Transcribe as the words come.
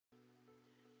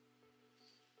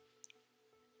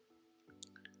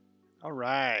All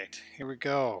right, here we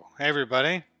go. Hey,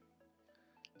 everybody. A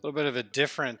little bit of a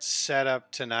different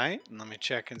setup tonight. Let me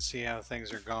check and see how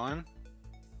things are going.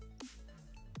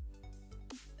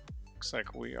 Looks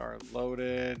like we are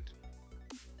loaded.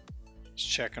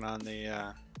 Just checking on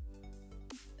the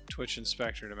Twitch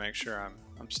inspector to make sure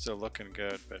I'm still looking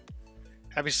good. But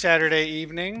happy Saturday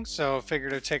evening. So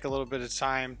figured I'd take a little bit of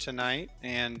time tonight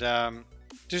and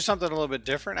do something a little bit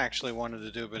different. Actually wanted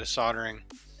to do a bit of soldering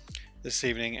this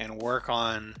evening and work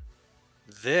on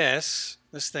this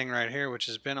thing right here, which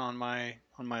has been on my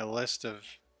list of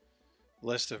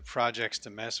projects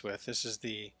to mess with. This is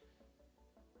the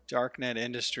Darknet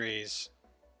Industries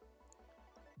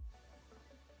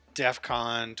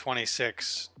DEFCON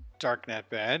 26 Darknet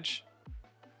badge.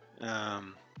 Go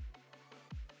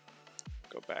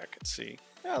back and see.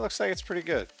 Yeah, it looks like it's pretty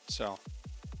good. So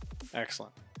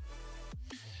excellent.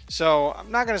 So I'm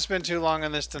not going to spend too long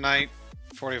on this tonight.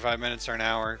 45 minutes or an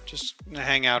hour. Just gonna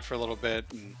hang out for a little bit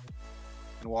and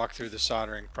walk through the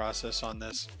soldering process on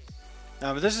this.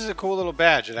 But this is a cool little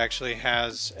badge. It actually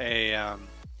has a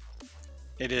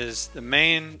it is the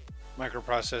main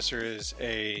microprocessor is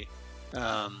a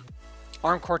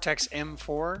ARM Cortex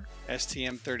M4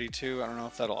 STM32. I don't know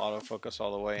if that'll autofocus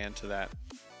all the way into that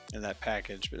in that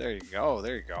package, but there you go.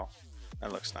 There you go.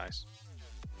 That looks nice.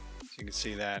 So you can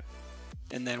see that.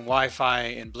 And then Wi-Fi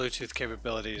and Bluetooth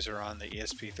capabilities are on the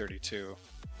ESP32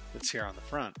 that's here on the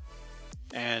front.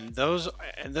 And those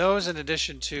in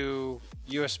addition to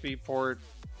USB port,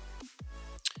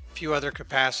 a few other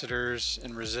capacitors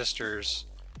and resistors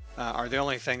are the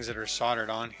only things that are soldered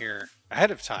on here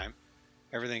ahead of time.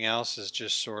 Everything else is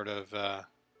just sort of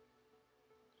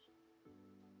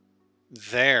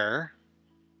there.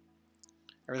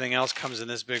 Everything else comes in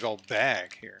this big old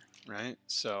bag here, right?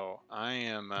 So I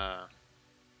am...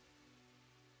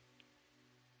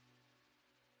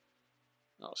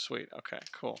 Oh, sweet. Okay,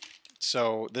 cool.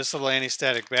 So this little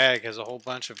anti-static bag has a whole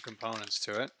bunch of components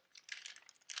to it.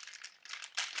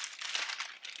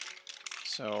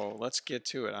 So let's get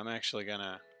to it. I'm actually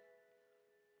gonna...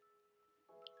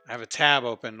 I have a tab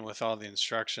open with all the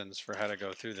instructions for how to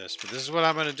go through this, but this is what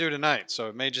I'm gonna do tonight. So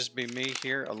it may just be me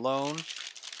here alone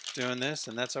doing this,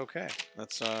 and that's okay.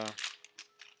 That's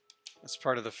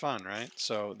part of the fun, right?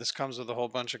 So this comes with a whole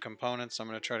bunch of components. I'm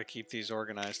gonna try to keep these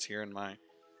organized here in my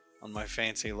on my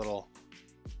fancy little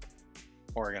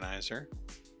organizer.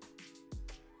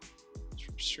 It's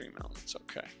from Stream Elements,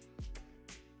 okay.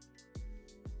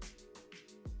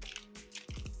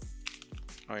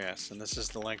 Oh yes, and this is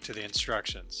the link to the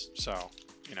instructions. So,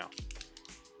 you know,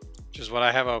 which is what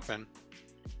I have open.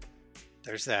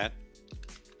 There's that.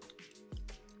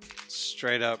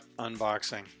 Straight up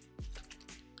unboxing.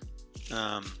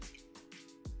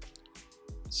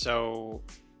 So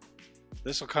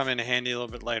this will come in handy a little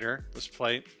bit later, this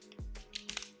plate.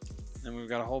 And we've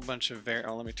got a whole bunch of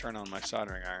oh, let me turn on my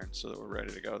soldering iron so that we're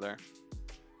ready to go there.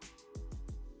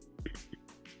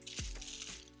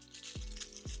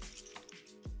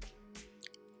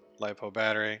 LiPo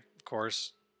battery, of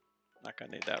course. Not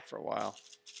gonna need that for a while.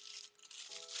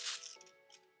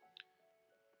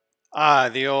 Ah,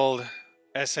 the old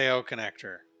SAO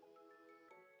connector.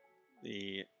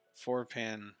 The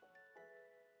 4-pin,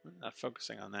 I'm not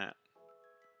focusing on that.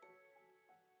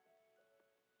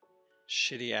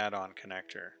 Shitty add-on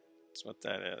connector. That's what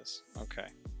that is. Okay.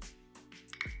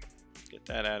 Get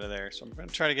that out of there. So I'm going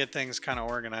to try to get things kind of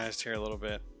organized here a little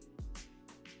bit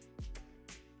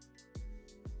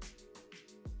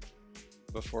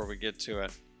before we get to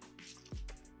it.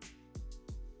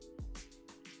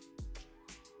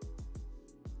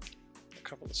 A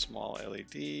couple of small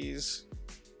LEDs.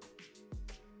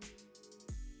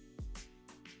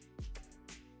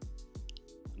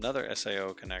 Another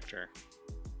SAO connector.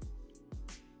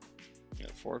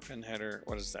 4-pin header.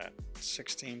 What is that?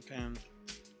 16-pin?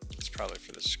 It's probably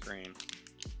for the screen.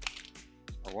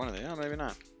 Or one of the... Oh, maybe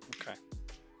not. Okay.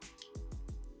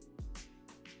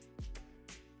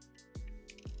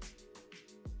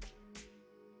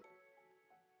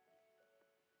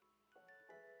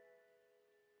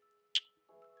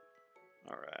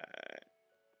 All right.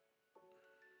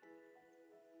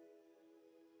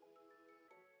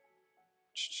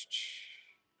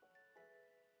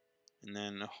 And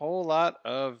then a whole lot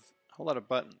of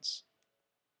buttons,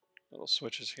 little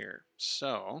switches here.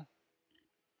 So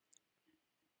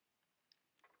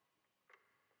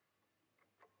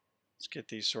let's get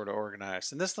these sort of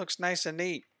organized. And this looks nice and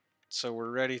neat. So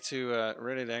we're ready to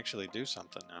actually do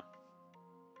something now.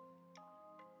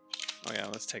 Oh yeah,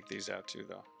 let's take these out too,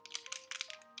 though.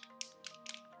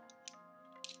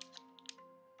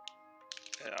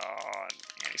 Oh,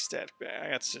 anti-static bag. I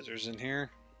got scissors in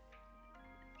here.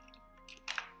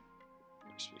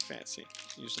 Just be fancy.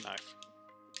 Use a knife.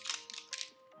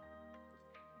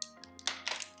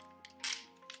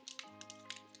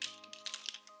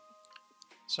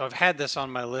 So I've had this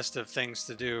on my list of things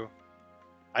to do.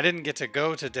 I didn't get to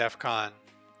go to DEFCON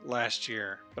last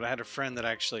year, but I had a friend that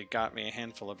actually got me a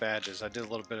handful of badges. I did a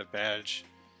little bit of badge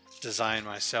design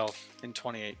myself in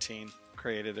 2018.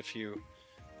 Created a few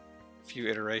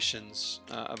iterations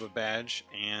of a badge,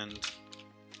 and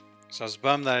so I was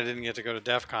bummed that I didn't get to go to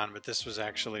DEFCON, but this was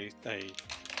actually a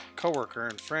coworker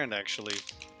and friend actually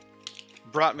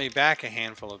brought me back a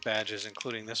handful of badges,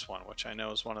 including this one, which I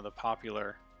know is one of the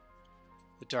popular.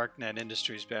 The Darknet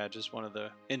Industries badge is one of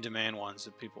the in-demand ones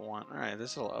that people want. Alright,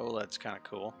 this little OLED's kind of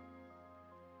cool.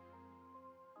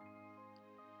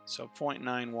 So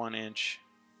 0.91 inch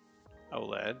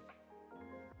OLED.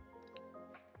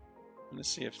 I'm gonna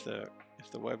see if the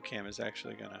webcam is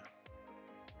actually gonna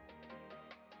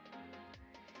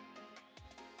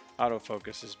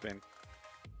autofocus has been.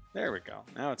 There we go.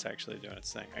 Now it's actually doing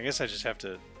its thing. I guess I just have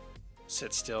to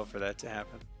sit still for that to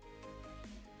happen.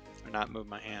 Or not move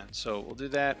my hand. So we'll do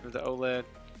that with the OLED.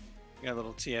 We got a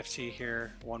little TFT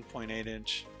here, 1.8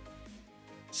 inch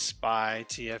SPI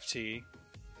TFT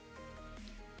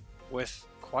with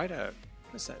quite a,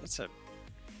 what is that? It's a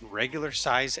regular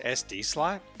size SD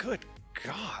slot? Good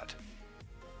God.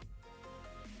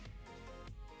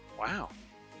 Wow.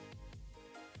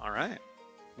 All right.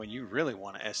 Well, you really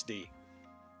want an SD.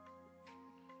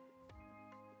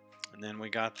 And then we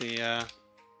got the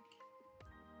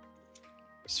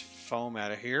this foam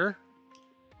out of here.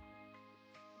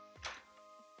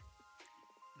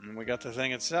 And we got the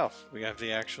thing itself. We have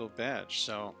the actual badge.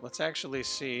 So let's actually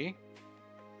see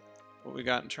what we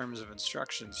got in terms of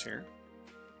instructions here.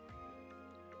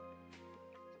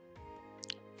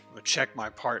 I'm gonna check my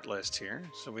part list here.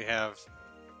 So we have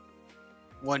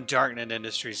one Darknet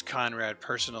Industries Conrad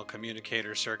personal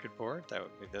communicator circuit board. That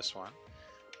would be this one.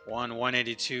 One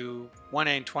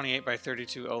 128 by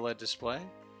 32 OLED display.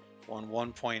 One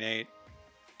 1.8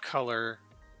 color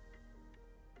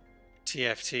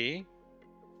TFT.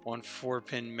 One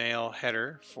 4-pin male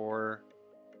header for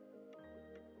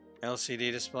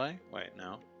LCD display. Wait,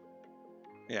 no.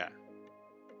 Yeah.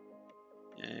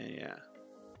 Yeah.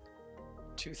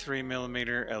 Two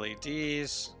 3mm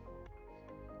LEDs.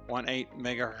 1.8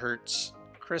 megahertz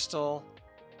crystal.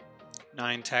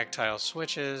 9 tactile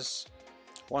switches.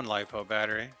 One LiPo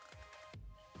battery.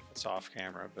 It's off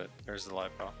camera, but there's the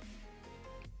LiPo.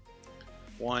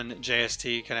 One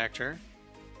JST connector.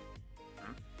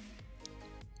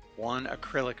 One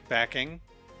acrylic backing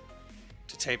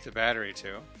to tape the battery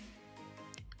to.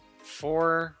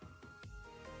 4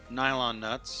 nylon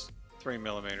nuts,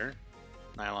 3mm.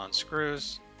 Nylon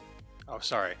screws. Oh,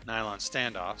 sorry, nylon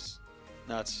standoffs.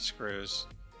 Nuts, screws,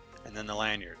 and then the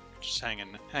lanyard, just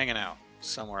hanging out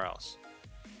somewhere else.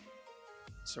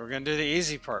 So we're going to do the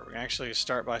easy part. We're actually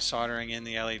start by soldering in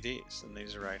the LEDs, and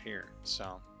these are right here.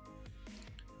 So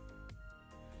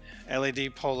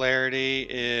LED polarity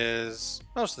is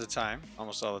most of the time,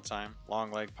 almost all the time,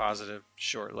 long leg positive,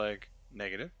 short leg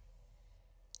negative.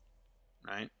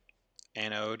 Right?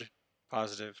 Anode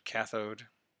positive, cathode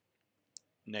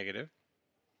negative.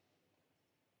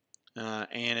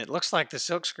 And it looks like the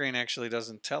silkscreen actually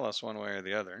doesn't tell us one way or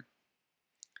the other.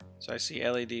 So I see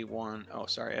LED 1, oh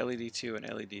sorry, LED 2 and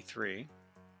LED 3.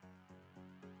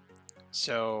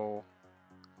 So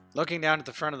looking down at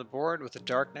the front of the board with the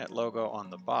Darknet logo on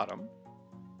the bottom,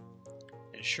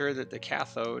 ensure that the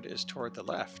cathode is toward the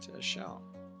left as shown.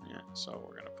 Yeah, so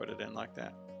we're going to put it in like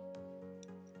that.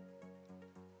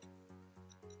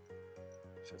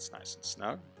 Fits nice and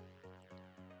snug.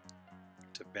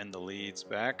 To bend the leads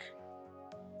back.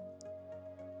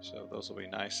 So those will be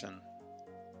nice and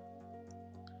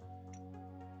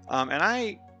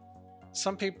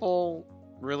some people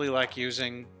really like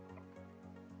using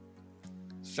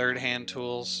third hand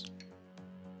tools.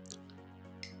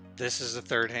 This is a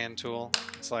third hand tool.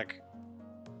 It's like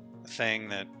a thing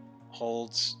that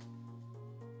holds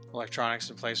electronics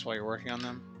in place while you're working on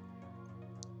them.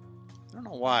 I don't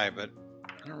know why, but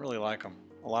I don't really like them.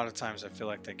 A lot of times I feel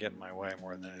like they get in my way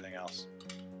more than anything else.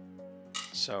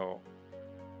 So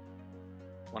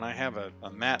when I have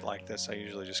a mat like this, I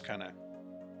usually just kind of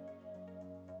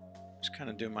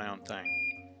do my own thing.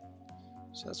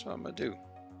 So that's what I'm gonna do.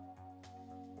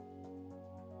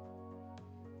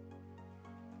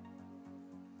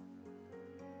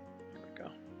 Here we go.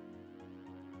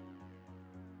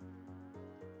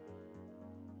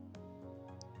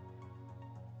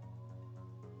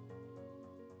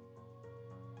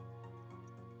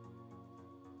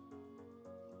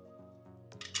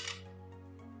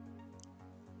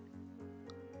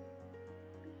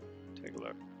 Take a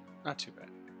look. Not too bad.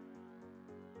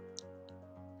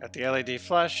 Got the LED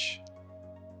flush.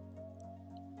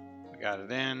 We got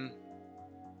it in.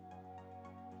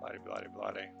 Bloody, bloody,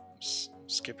 bloody. I'm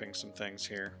skipping some things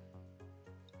here.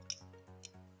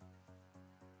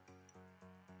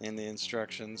 In the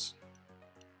instructions.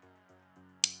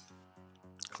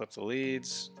 Clip the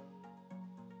leads.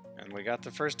 And we got the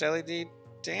first LED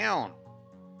down.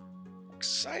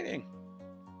 Exciting.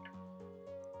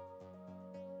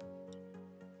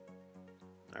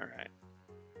 All right.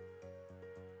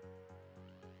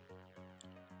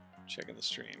 Checking the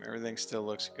stream. Everything still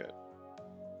looks good.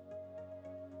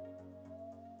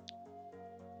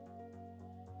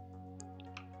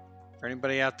 For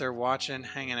anybody out there watching,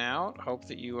 hanging out, hope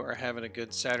that you are having a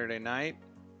good Saturday night.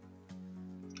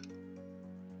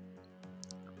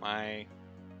 My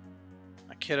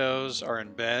kiddos are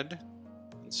in bed,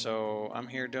 and so I'm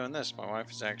here doing this. My wife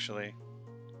is actually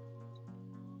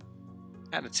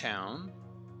out of town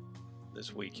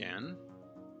this weekend,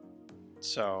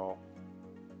 so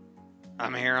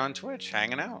I'm here on Twitch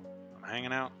hanging out. I'm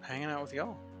hanging out with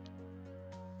y'all.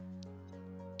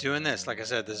 Doing this, like I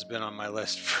said, this has been on my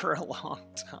list for a long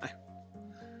time.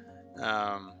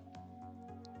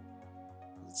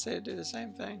 Let's say do the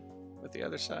same thing with the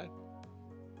other side.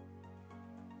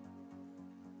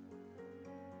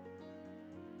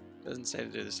 Doesn't say to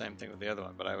do the same thing with the other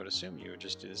one, but I would assume you would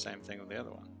just do the same thing with the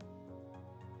other one.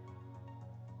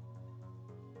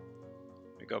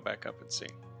 Let me go back up and see.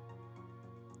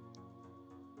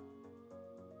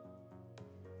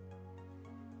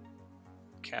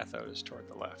 Cathode is toward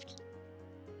the left.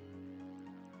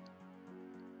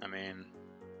 I mean,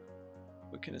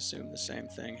 we can assume the same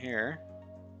thing here.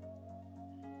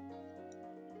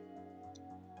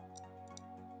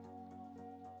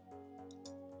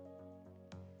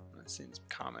 I've seen some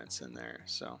comments in there,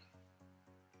 so.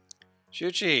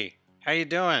 Shuchi, how you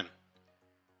doing?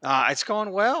 It's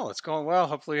going well. It's going well.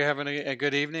 Hopefully you're having a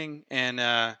good evening.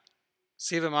 And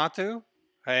Siva Matu,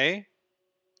 hey,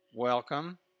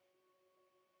 welcome.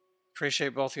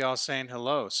 Appreciate both of y'all saying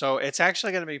hello. So it's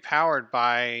actually going to be powered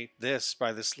by this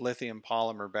lithium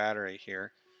polymer battery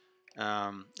here.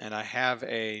 And I have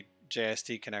a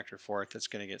JST connector for it that's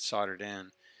going to get soldered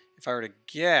in. If I were to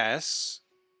guess,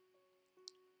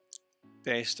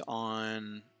 based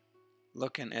on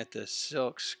looking at the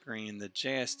silk screen, the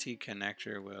JST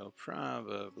connector will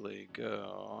probably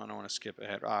go, I don't want to skip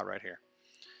ahead, right here.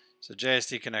 So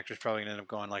JST connector is probably going to end up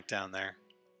going like down there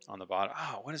on the bottom.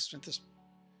 What is with this?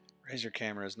 Razer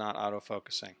camera is not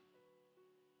autofocusing.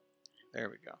 There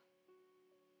we go.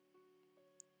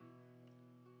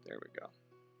 There we go.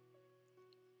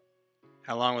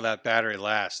 How long will that battery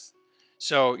last?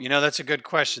 So, you know, that's a good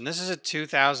question. This is a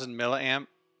 2000 milliamp,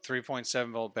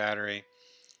 3.7 volt battery.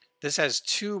 This has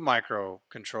two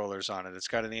microcontrollers on it. It's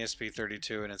got an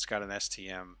ESP32 and it's got an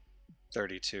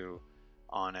STM32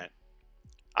 on it.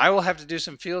 I will have to do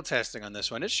some field testing on this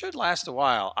one. It should last a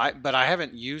while, but I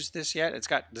haven't used this yet.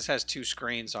 This has two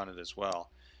screens on it as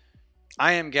well.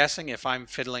 I am guessing if I'm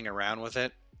fiddling around with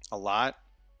it a lot,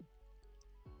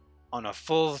 on a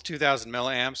full 2000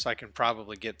 milliamps, I can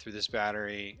probably get through this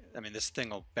battery. I mean, this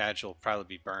badge will probably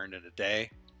be burned in a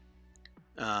day.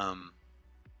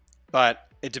 But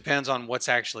it depends on what's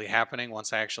actually happening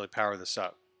once I actually power this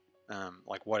up.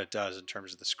 Like what it does in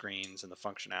terms of the screens and the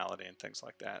functionality and things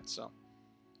like that. So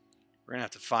we're gonna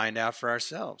have to find out for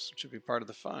ourselves, which should be part of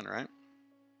the fun, right?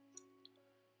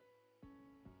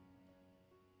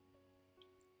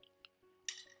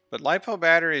 But LiPo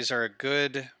batteries are a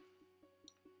good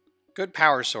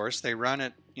power source. They run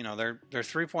at, you know, they're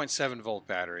 3.7 volt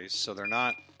batteries, so they're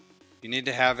not. You need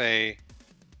to have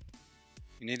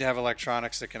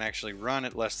electronics that can actually run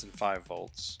at less than 5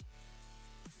 volts.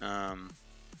 And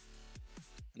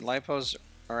LiPos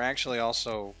are actually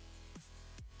also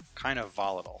kind of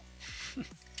volatile.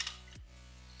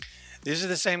 These are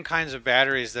the same kinds of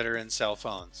batteries that are in cell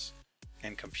phones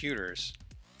and computers.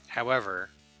 However,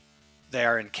 they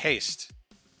are encased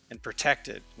and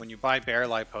protected. When you buy bare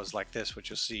LiPos like this, which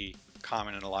you'll see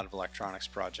common in a lot of electronics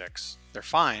projects, they're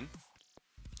fine.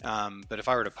 But if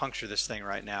I were to puncture this thing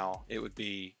right now, it would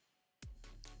be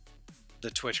the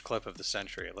Twitch clip of the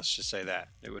century. Let's just say that.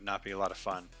 It would not be a lot of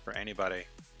fun for anybody.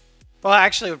 Well,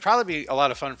 actually, it would probably be a lot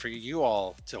of fun for you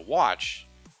all to watch,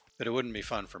 but it wouldn't be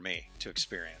fun for me to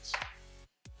experience.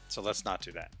 So let's not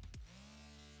do that.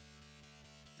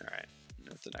 All right,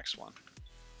 note the next one.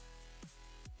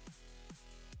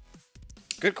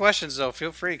 Good questions, though.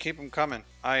 Feel free, keep them coming.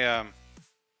 I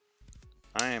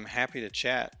am happy to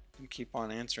chat and keep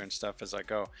on answering stuff as I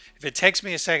go. If it takes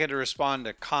me a second to respond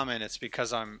to comment, it's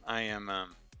because I am.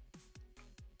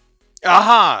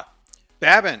 Aha!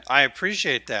 Babin, I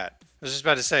appreciate that. I was just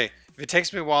about to say, if it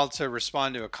takes me a while to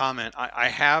respond to a comment, I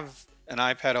have an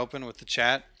iPad open with the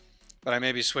chat, but I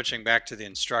may be switching back to the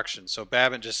instructions. So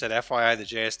Babin just said, FYI, the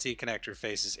JST connector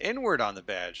faces inward on the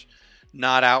badge,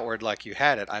 not outward like you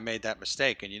had it. I made that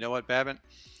mistake. And you know what, Babin?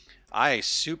 I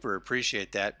super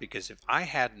appreciate that, because if I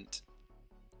hadn't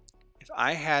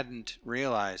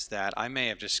realized that, I may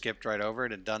have just skipped right over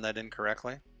it and done that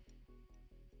incorrectly.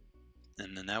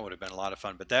 And then that would have been a lot of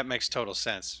fun. But that makes total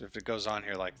sense if it goes on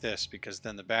here like this, because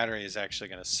then the battery is actually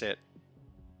going to sit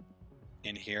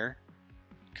in here.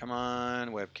 Come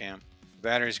on, webcam. The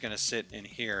battery is going to sit in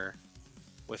here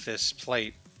with this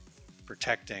plate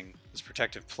protecting, this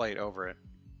protective plate over it.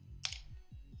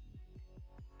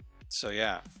 So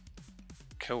yeah,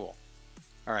 cool.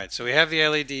 All right, so we have the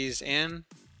LEDs in.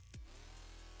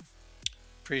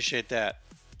 Appreciate that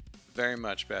very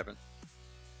much, Babin.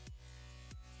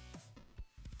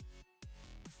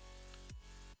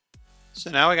 So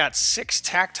now we got 6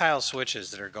 tactile switches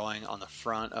that are going on the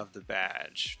front of the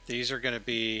badge. These are going to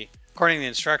be, according to the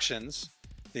instructions,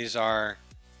 these are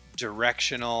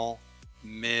directional,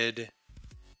 mid,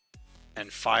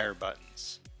 and fire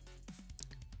buttons.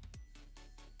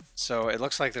 So it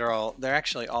looks like they're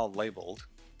actually all labeled.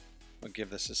 We'll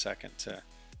give this a second to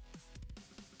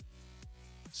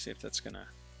see if that's gonna,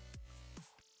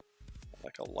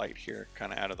 like a light here,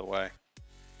 kind of out of the way.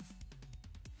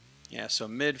 Yeah, so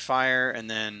mid fire, and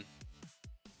then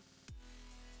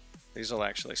these will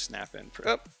actually snap in.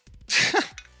 Oh. I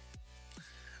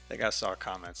think I saw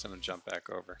comments. I'm gonna jump back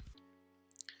over.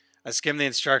 I skimmed the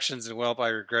instructions, and well, I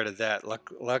regretted that.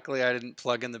 Luckily, I didn't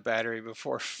plug in the battery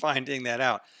before finding that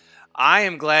out. I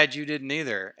am glad you didn't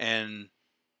either, and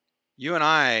you and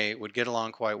I would get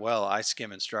along quite well. I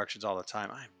skim instructions all the time.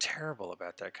 I'm terrible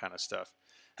about that kind of stuff.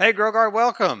 Hey, Grogard,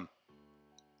 welcome.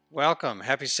 Welcome.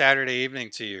 Happy Saturday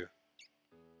evening to you.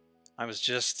 I was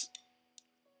just,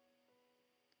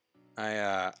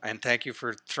 and thank you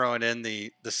for throwing in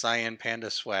the Cyan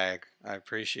Panda swag. I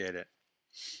appreciate it.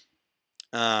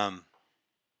 I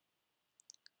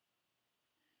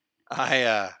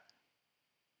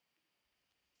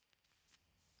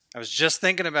was just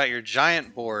thinking about your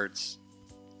giant boards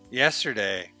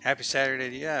yesterday. Happy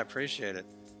Saturday. Yeah, I appreciate it.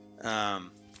 I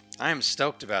am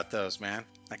stoked about those, man.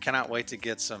 I cannot wait to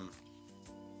get some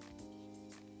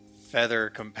Feather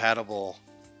compatible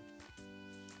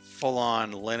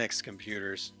full-on Linux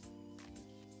computers.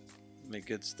 Make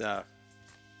good stuff.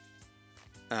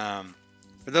 For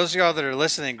those of y'all that are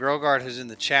listening, Grogard, who's in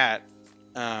the chat,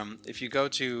 if you go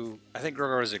to, I think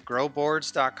Grogard is at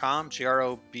growboards.com,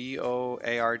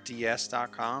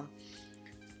 GROBOARDS.com.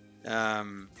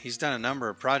 He's done a number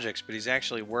of projects, but he's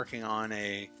actually working on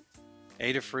a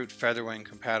Adafruit Featherwing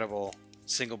compatible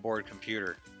single board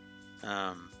computer,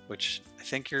 which I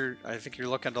think you're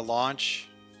looking to launch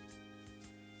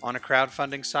on a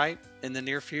crowdfunding site in the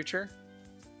near future,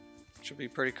 which will be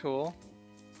pretty cool.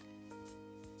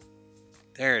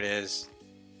 There it is.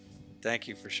 Thank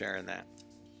you for sharing that.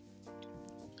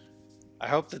 I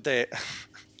hope that they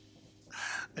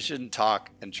I shouldn't talk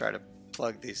and try to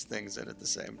plug these things in at the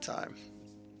same time,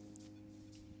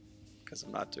 because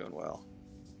I'm not doing well.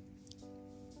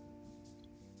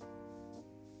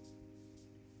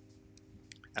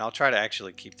 And I'll try to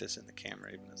actually keep this in the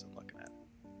camera even as I'm looking at it.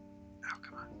 Oh,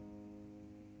 come on.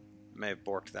 I may have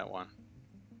borked that one.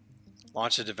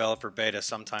 Launch a developer beta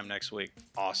sometime next week.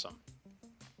 Awesome.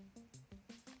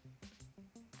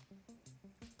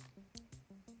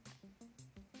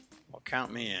 Well,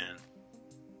 count me in.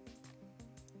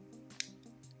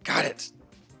 Got it.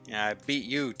 Yeah, I beat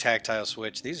you, tactile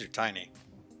switch. These are tiny.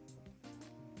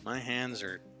 My hands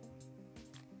are...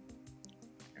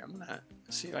 Here, I'm gonna...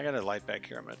 See, I got a light back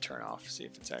here I'm going to turn off, see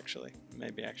if it's actually,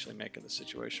 maybe actually making the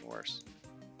situation worse.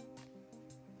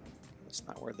 That's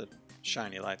not where the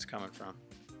shiny light's coming from.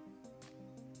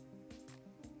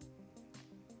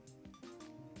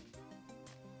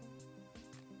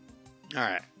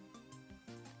 Alright.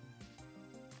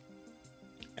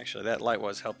 Actually, that light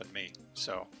was helping me,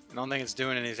 so I don't think it's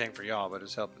doing anything for y'all, but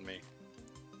it's helping me.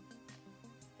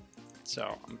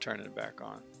 So, I'm turning it back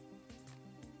on.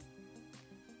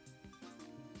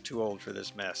 Too old for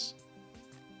this mess.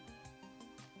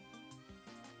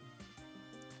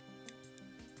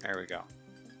 There we go.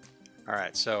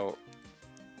 Alright, so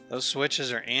those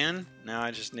switches are in. Now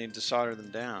I just need to solder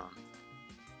them down.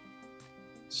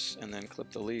 And then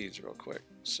clip the leads real quick.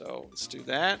 So let's do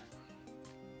that.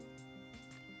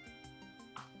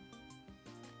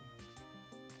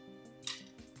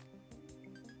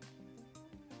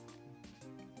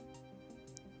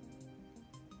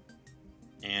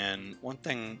 And one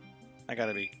thing I got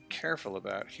to be careful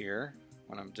about here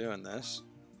when I'm doing this.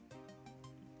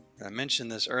 I mentioned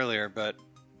this earlier, but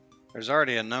there's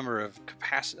already a number of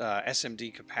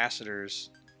SMD capacitors,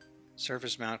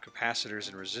 surface mount capacitors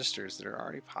and resistors that are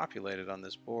already populated on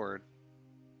this board.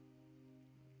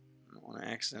 I don't want to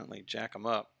accidentally jack them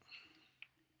up.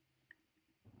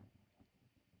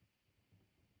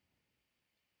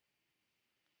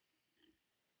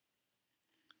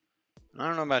 I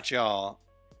don't know about y'all.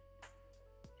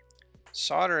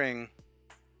 Soldering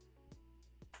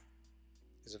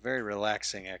is a very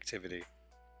relaxing activity.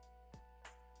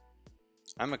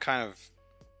 I'm a kind of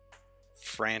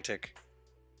frantic,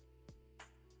 I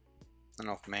don't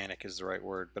know if manic is the right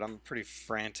word, but I'm pretty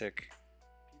frantic.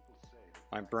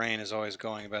 My brain is always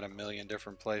going about a million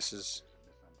different places,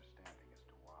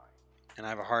 and I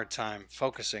have a hard time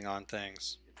focusing on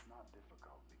things.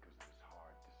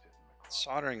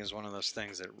 Soldering is one of those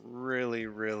things that really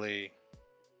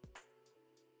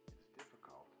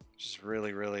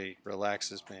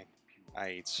relaxes me.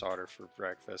 I eat solder for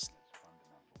breakfast.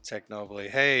 Technobly.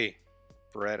 Hey,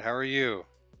 Brett, how are you?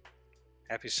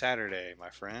 Happy Saturday, my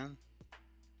friend.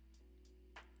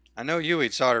 I know you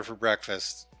eat solder for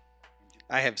breakfast.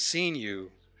 I have seen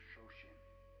you.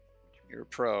 You're a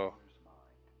pro.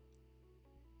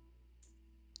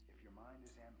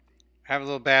 Have a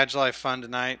little badge life fun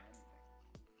tonight.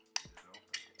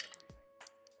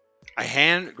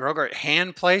 Grogart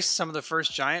hand placed some of the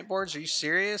first giant boards. Are you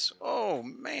serious? Oh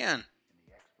man.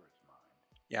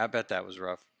 Yeah, I bet that was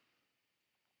rough.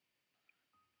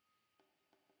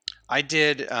 I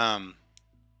did. I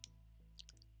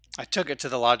took it to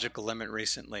the logical limit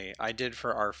recently. I did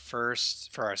for our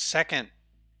second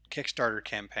Kickstarter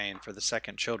campaign for the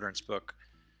second children's book.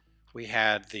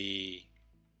 I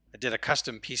did a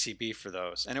custom PCB for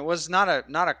those, and it was not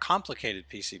a complicated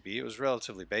PCB. It was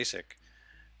relatively basic.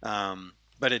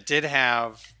 But it did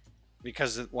have,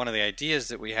 because one of the ideas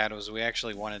that we had was we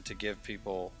actually wanted to give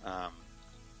people,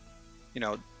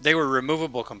 they were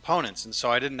removable components, and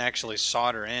so I didn't actually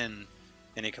solder in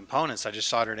any components. I just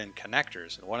soldered in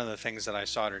connectors. And one of the things that I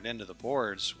soldered into the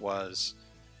boards was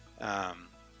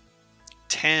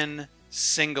 10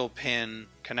 single pin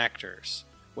connectors,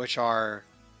 which are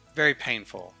very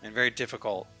painful and very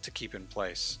difficult to keep in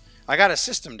place. I got a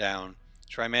system down,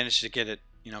 so I managed to get it,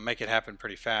 make it happen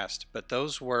pretty fast. But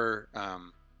those were,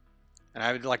 and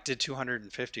I did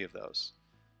 250 of those,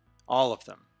 all of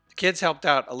them. The kids helped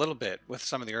out a little bit with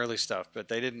some of the early stuff, but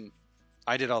they didn't.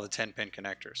 I did all the 10-pin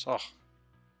connectors. Oh,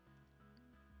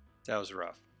 that was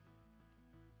rough.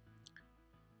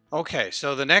 Okay,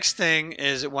 so the next thing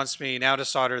is it wants me now to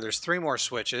solder. There's 3 more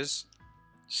switches.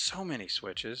 So many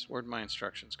switches. Where'd my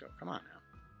instructions go? Come on now.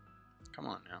 Come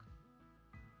on now.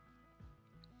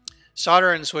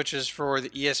 Solder and switches for the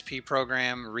ESP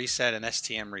program reset and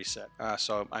STM reset.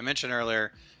 So I mentioned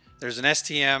earlier, there's an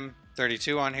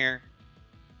STM32 on here.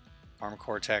 ARM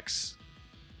Cortex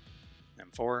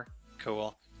M4.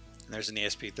 Cool. And there's an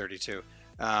ESP32.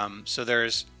 So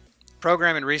there's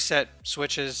program and reset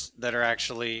switches that are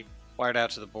actually wired out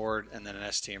to the board, and then an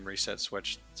STM reset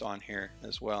switch that's on here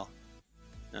as well,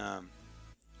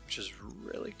 which is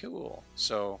really cool.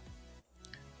 So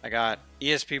I got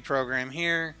ESP program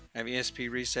here, I have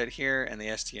ESP reset here, and the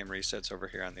STM resets over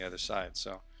here on the other side.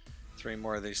 So 3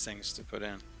 more of these things to put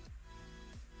in.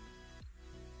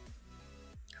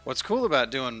 What's cool about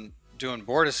doing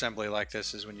board assembly like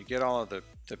this is when you get all of the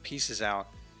pieces out,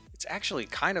 it's actually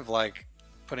kind of like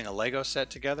putting a Lego set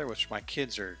together, which my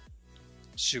kids are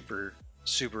super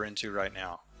into right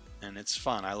now, and it's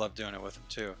fun. I love doing it with them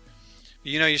too.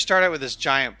 But, you start out with this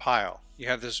giant pile. You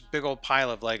have this big old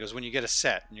pile of Legos. When you get a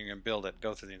set and you're going to build it,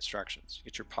 go through the instructions,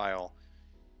 get your pile,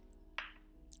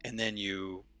 and then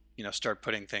you start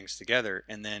putting things together,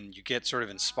 and then you get sort of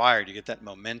inspired. You get that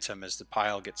momentum as the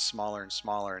pile gets smaller and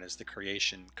smaller, and as the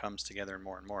creation comes together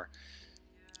more and more.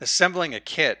 Assembling a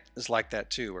kit is like that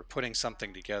too. We're putting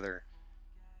something together,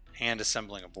 hand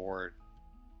assembling a board.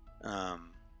 Like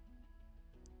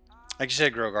you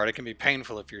said, Grogard, it can be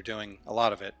painful if you're doing a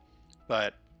lot of it,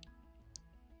 but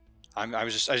I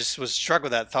just was struck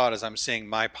with that thought as I'm seeing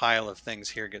my pile of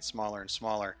things here get smaller and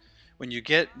smaller. When you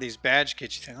get these badge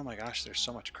kits, you think, oh my gosh, there's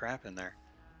so much crap in there.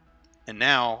 And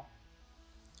now,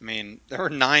 I mean, there were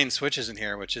 9 switches in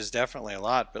here, which is definitely a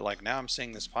lot, but like now I'm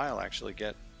seeing this pile actually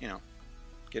get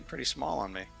pretty small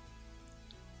on me,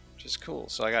 which is cool.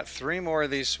 So I got 3 more of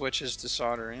these switches to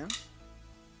solder in.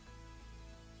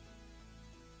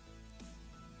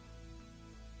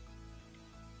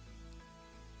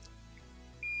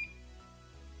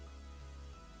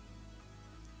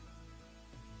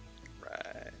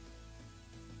 Right.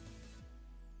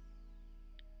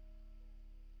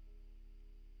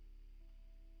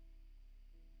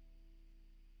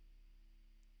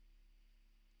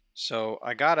 So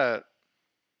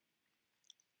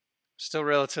still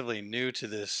relatively new to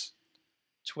this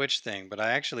Twitch thing, but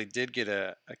I actually did get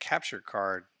a capture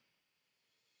card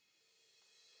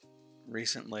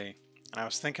recently, and I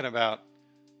was thinking about,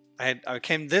 I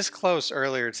came this close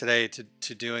earlier today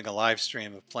to doing a live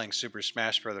stream of playing Super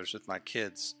Smash Brothers with my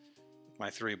kids, my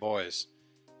 3 boys,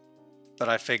 but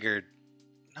I figured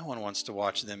no one wants to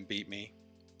watch them beat me.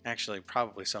 Actually,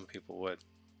 probably some people would.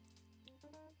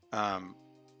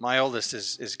 My oldest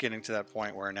is getting to that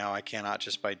point where now I cannot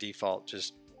just by default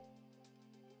just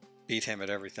beat him at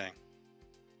everything.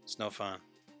 It's no fun.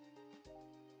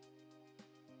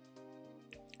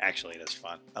 Actually, it is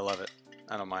fun. I love it.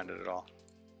 I don't mind it at all.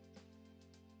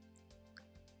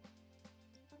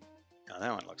 Now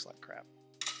that one looks like crap.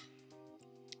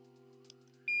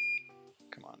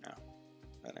 Come on now.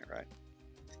 That ain't right.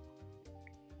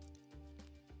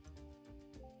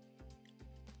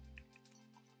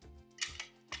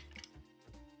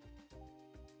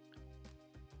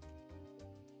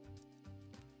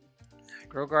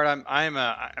 Grogard,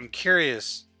 I'm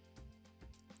curious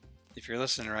if you're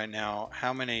listening right now,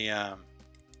 how many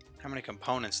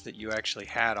components that you actually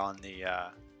had on the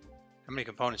how many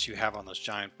components you have on those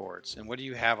giant boards, and what do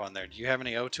you have on there? Do you have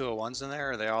any 0201s in there?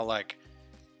 Or are they all like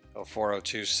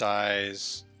 0402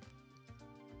 size?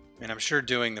 I mean, I'm sure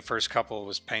doing the first couple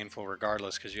was painful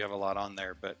regardless because you have a lot on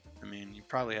there, but I mean, you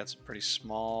probably had some pretty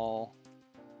small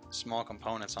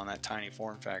components on that tiny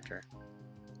form factor.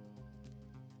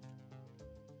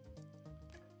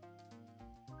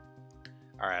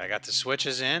 All right, I got the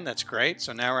switches in. That's great.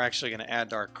 So now we're actually going to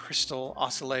add our crystal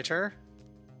oscillator.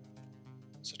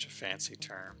 Such a fancy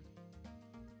term.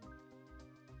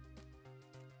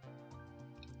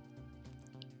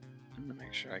 I'm going to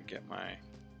make sure I get my...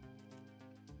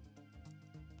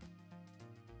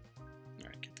 All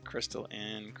right, get the crystal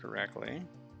in correctly.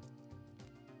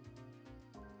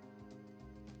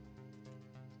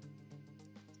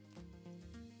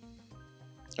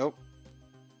 Oh.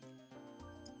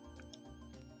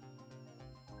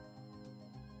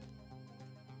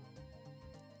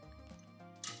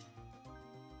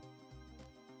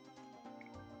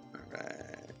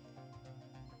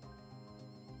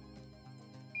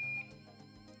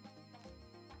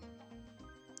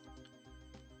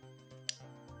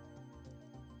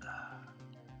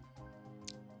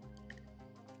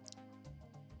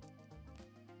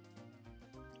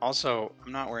 Also,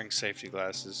 I'm not wearing safety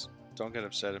glasses. Don't get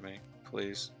upset at me,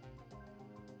 please.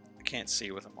 I can't see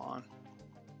with them on.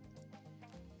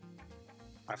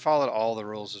 I followed all the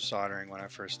rules of soldering when I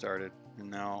first started, and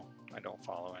now I don't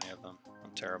follow any of them.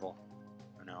 I'm terrible.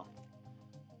 I know.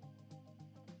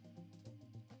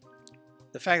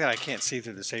 The fact that I can't see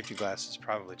through the safety glasses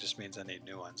probably just means I need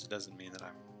new ones. It doesn't mean that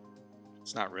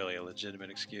it's not really a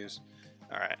legitimate excuse.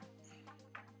 All right.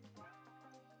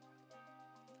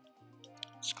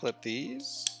 Let's clip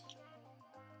these.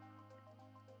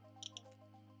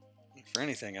 For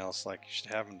anything else, like, you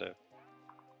should have them to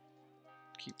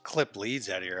keep clip leads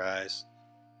out of your eyes.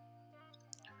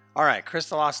 All right,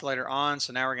 crystal oscillator on.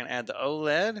 So now we're going to add the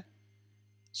OLED.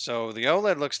 So the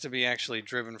OLED looks to be actually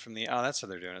driven from the... Oh, that's how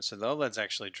they're doing it. So the OLED's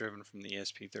actually driven from the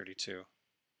ESP32.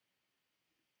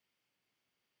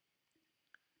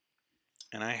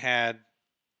 And I had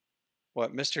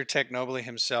what Mr. Technobly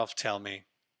himself tell me.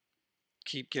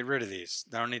 Get rid of these.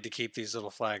 I don't need to keep these little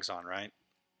flags on, right?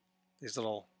 These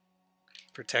little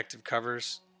protective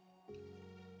covers.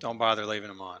 Don't bother leaving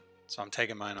them on. So I'm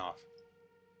taking mine off.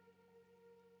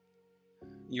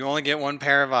 You only get one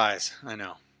pair of eyes. I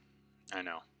know. I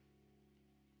know.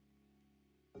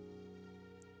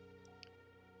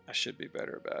 I should be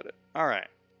better about it. All right.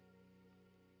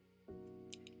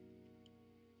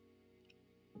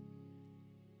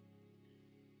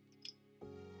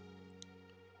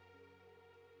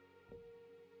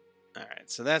 All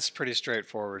right, so that's pretty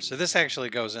straightforward. So this actually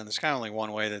goes in. There's kind of only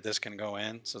one way that this can go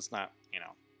in, so it's not, you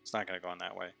know, it's not going to go in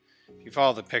that way. If you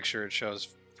follow the picture, it shows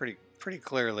pretty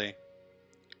clearly.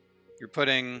 You're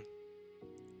putting...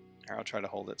 Here, I'll try to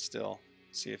hold it still.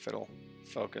 See if it'll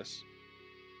focus.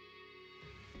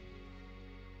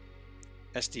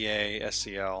 SDA,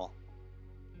 SCL.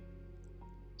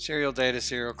 Serial data,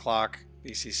 serial clock,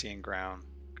 VCC and ground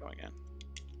going in.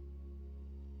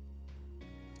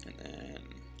 And then...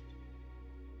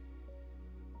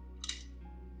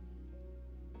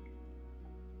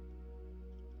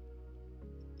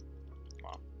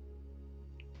 Come on.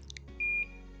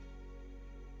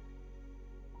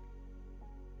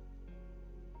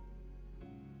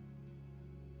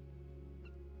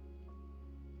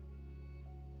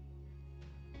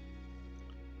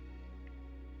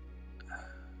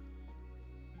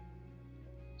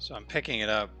 So I'm picking it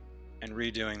up and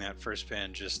redoing that first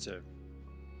pin just to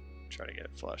try to get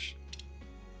it flush.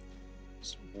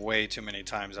 It's way too many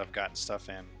times I've gotten stuff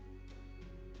in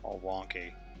all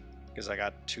wonky because I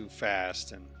got too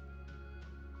fast and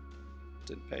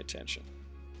didn't pay attention.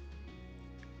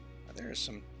 There are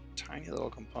some tiny little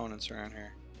components around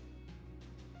here.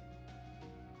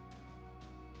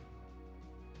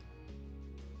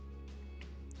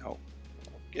 Oh,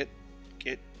 get.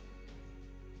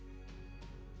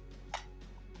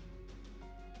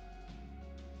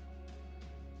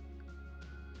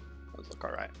 Those look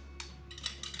all right.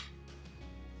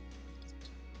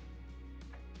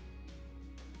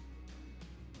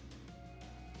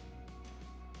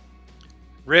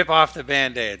 Rip off the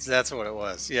band-aids. That's what it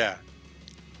was. Yeah.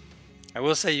 I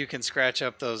will say you can scratch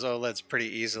up those OLEDs pretty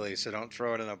easily, so don't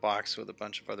throw it in a box with a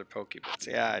bunch of other Pokebits.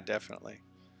 Yeah, I definitely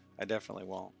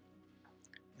won't.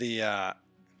 The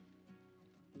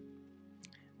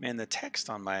man, the text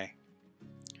on my,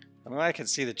 I mean, I can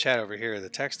see the chat over here. The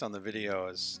text on the video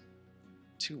is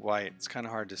too white. It's kind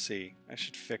of hard to see. I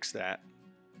should fix that.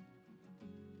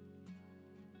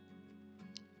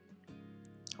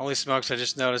 Holy smokes, I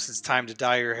just noticed it's time to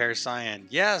dye your hair cyan.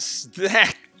 Yes!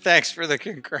 Thanks for the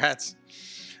congrats.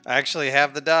 I actually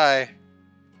have the dye.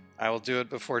 I will do it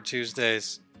before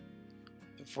Tuesday's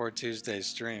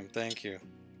stream. Thank you.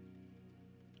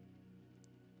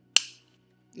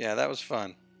 Yeah, that was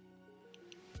fun.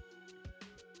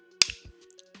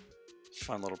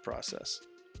 Fun little process.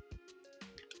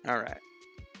 All right.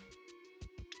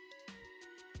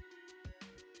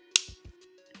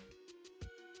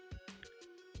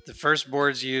 The first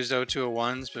boards used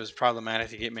 0201s, but it was problematic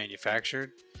to get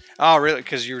manufactured. Oh, really?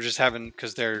 Because you were just having,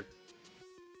 because they're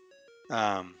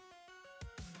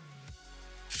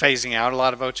phasing out a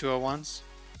lot of 0201s?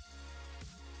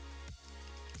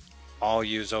 All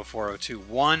use 0402.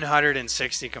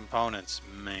 160 components.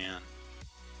 Man.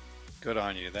 Good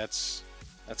on you. That's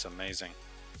amazing.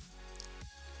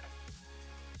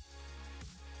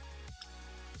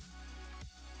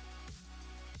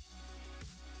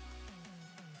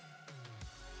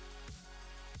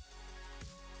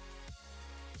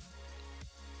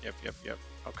 Yep.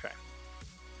 Okay.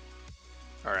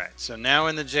 All right. So now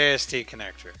in the JST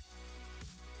connector.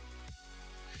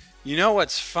 You know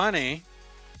what's funny?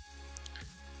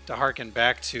 To harken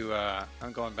back to,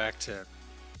 I'm going back to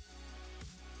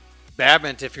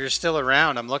Babbitt. If you're still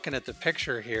around, I'm looking at the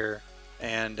picture here,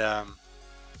 and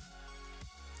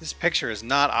this picture is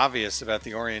not obvious about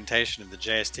the orientation of the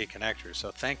JST connector.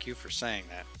 So thank you for saying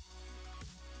that.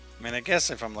 I mean, I guess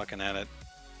if I'm looking at it.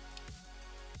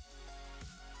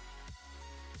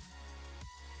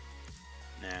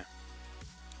 Nah.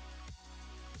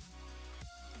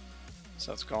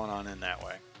 So it's going on in that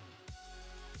way.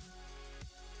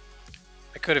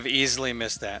 I could have easily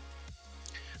missed that.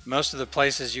 Most of the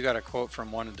places you got a quote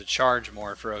from wanted to charge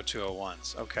more for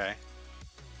 0201s. Okay.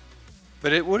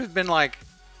 But it would have been like,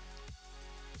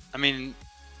 I mean,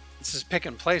 this is pick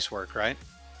and place work, right?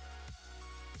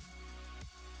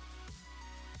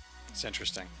 It's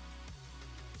interesting.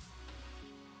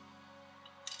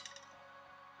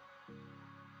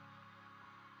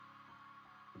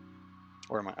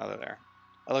 Where am I? Oh, there.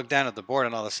 I looked down at the board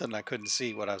and all of a sudden I couldn't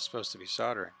see what I was supposed to be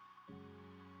soldering.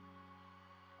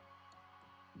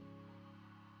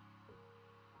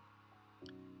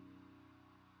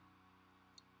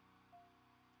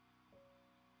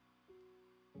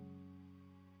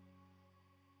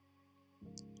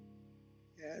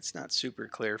 Yeah, it's not super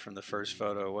clear from the first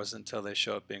photo. It wasn't until they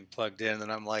show it being plugged in that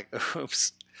I'm like,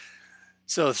 oops.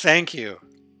 So thank you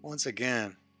once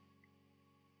again.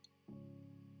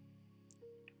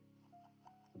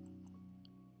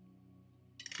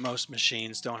 Most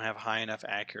machines don't have high enough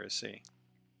accuracy.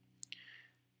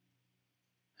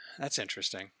 That's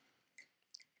interesting.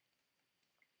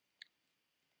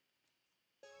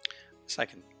 So I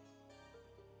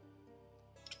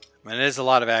mean, it is a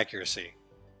lot of accuracy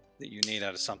that you need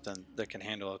out of something that can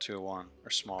handle a 201 or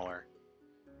smaller.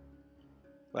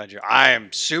 I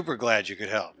am super glad you could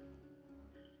help.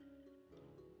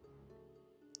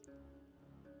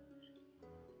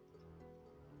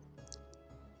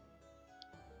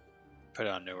 Put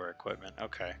on newer equipment.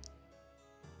 Okay.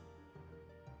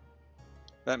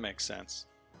 That makes sense.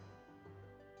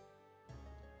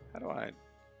 How do I...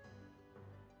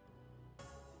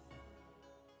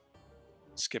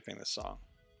 Skipping the song.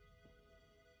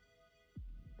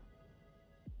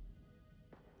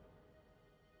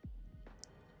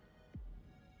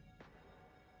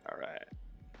 All right.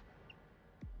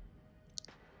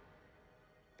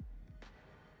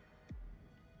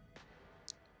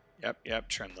 Yep,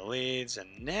 trim the leads.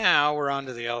 And now we're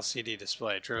onto the LCD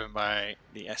display driven by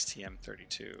the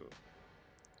STM32.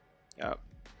 Yep.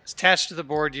 It's attached to the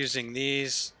board using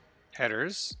these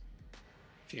headers,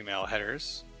 female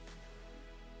headers.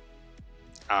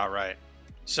 All right.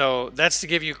 So that's to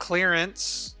give you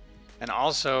clearance and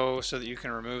also so that you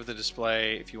can remove the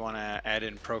display if you want to add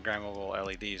in programmable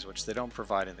LEDs, which they don't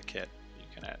provide in the kit. You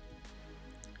can add.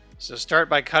 So start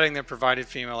by cutting the provided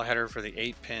female header for the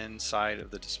 8-pin side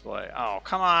of the display. Oh,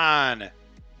 come on!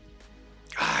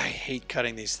 I hate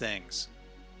cutting these things.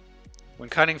 When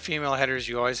cutting female headers,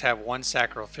 you always have one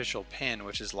sacrificial pin,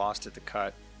 which is lost at the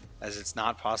cut, as it's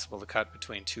not possible to cut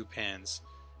between 2 pins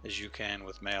as you can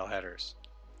with male headers.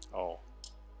 Oh,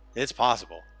 it's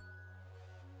possible.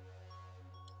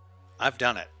 I've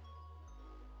done it,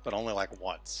 but only like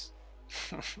once.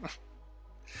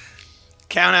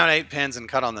 Count out 8 pins and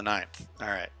cut on the 9th. All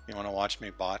right, you want to watch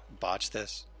me botch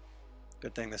this?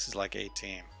 Good thing this is like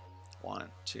 18. 1,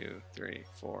 2, 3,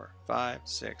 4, 5,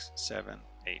 6, 7,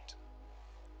 8.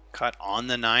 Cut on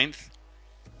the 9th.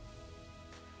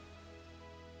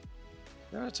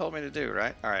 That's what it told me to do,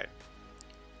 right? All right.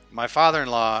 My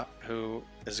father-in-law, who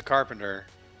is a carpenter,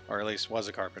 or at least was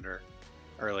a carpenter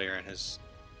earlier in his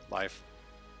life,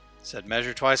 said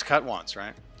measure twice, cut once,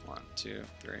 right? 1, 2,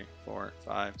 3, 4,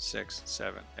 5, 6,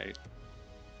 7, 8,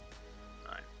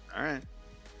 9. All right.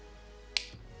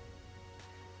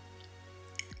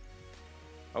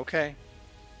 Okay.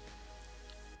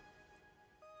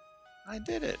 I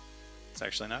did it. It's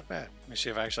actually not bad. Let me see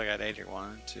if I actually got 8 here.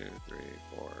 1, 2, 3,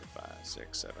 4, 5,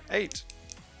 6, 7, 8.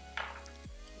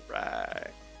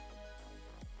 Right.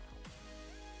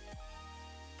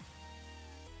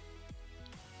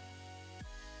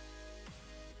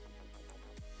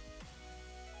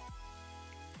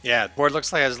 Yeah, the board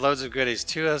looks like it has loads of goodies.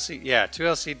 2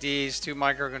 LCDs, 2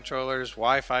 microcontrollers,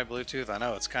 Wi-Fi, Bluetooth. I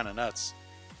know, it's kind of nuts.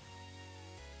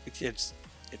 It's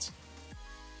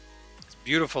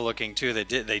beautiful looking too.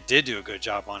 They did do a good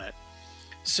job on it.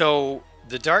 So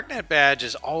the Darknet badge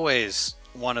is always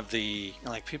one of the,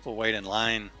 like, people wait in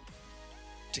line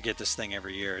to get this thing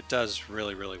every year. It does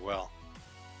really, really well.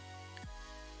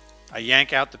 I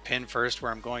yank out the pin first where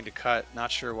I'm going to cut.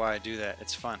 Not sure why I do that.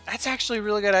 It's fun. That's actually a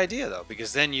really good idea though,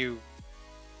 because then you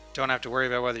don't have to worry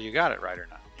about whether you got it right or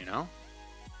not, you know?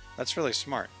 That's really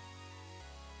smart.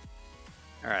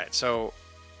 All right, so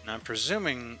now I'm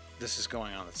presuming this is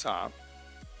going on the top.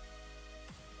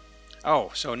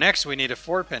 Oh, so next we need a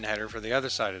 4-pin header for the other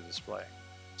side of the display.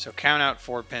 So count out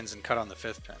 4 pins and cut on the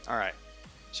 5th pin. All right.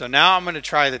 So now I'm going to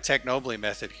try the Technobly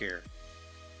method here,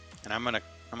 and I'm going to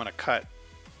cut.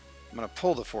 I'm going to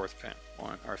pull the 4th pin,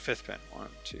 or 5th pin. 1,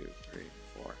 2, 3,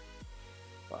 4,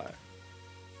 5.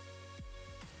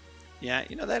 Yeah,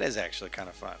 you know, that is actually kind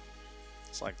of fun.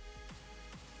 It's like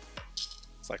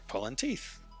pulling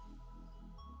teeth.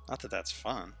 Not that that's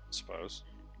fun, I suppose.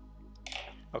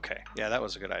 Okay, yeah, that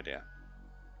was a good idea.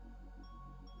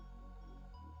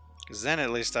 Because then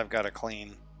at least I've got a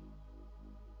clean...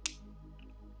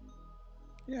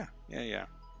 Yeah.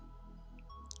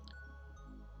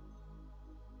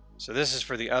 So this is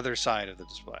for the other side of the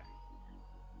display.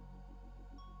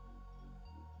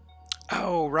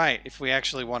 Oh, right. If we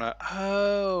actually want to...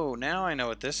 Oh, now I know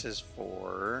what this is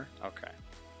for. Okay.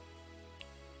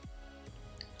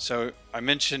 So I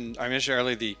mentioned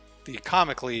earlier the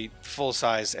comically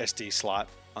full-size SD slot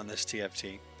on this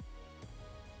TFT.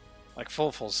 Like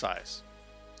full size.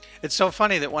 It's so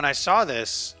funny that when I saw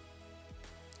this,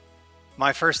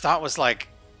 my first thought was like,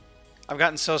 I've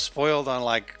gotten so spoiled on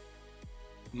like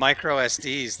micro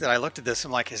SDs that I looked at this and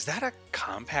I'm like, is that a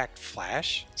compact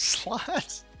flash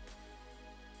slot?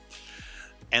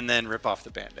 And then rip off the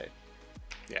Band-Aid.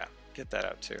 Yeah, get that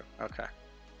out too. Okay.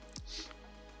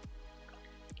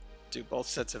 Do both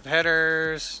sets of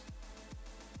headers.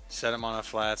 Set them on a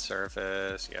flat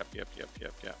surface. Yep.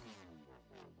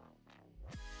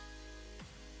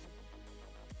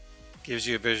 Gives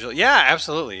you a visual. Yeah,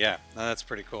 absolutely. Yeah, no, that's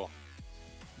pretty cool.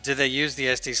 Did they use the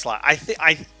SD slot?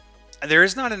 There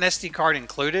is not an SD card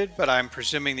included, but I'm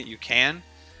presuming that you can.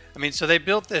 I mean, so they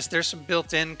built this. There's some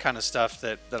built-in kind of stuff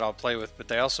that I'll play with, but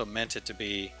they also meant it to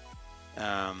be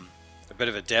a bit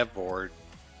of a dev board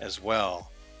as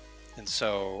well. And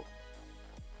so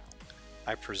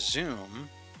I presume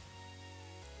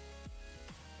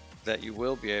that you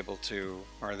will be able to,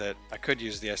 or that I could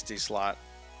use the SD slot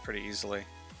pretty easily.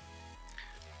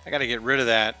 I got to get rid of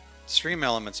that Stream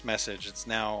Elements message. It's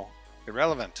now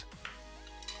irrelevant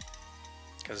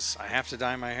because I have to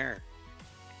dye my hair.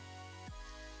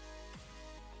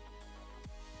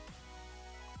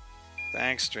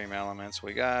 Thanks, Stream Elements.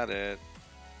 We got it.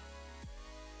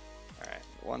 All right,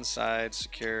 one side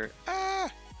secure.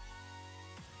 Ah!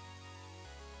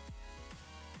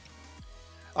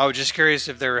 Oh, just curious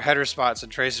if there were header spots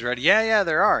and traces ready. Yeah, yeah,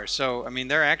 there are. So, I mean,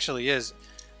 there actually is.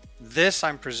 This,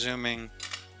 I'm presuming,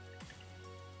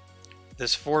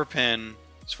 this 4-pin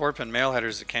male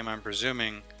headers that came, I'm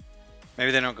presuming,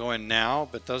 maybe they don't go in now,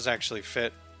 but those actually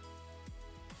fit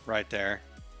right there.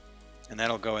 And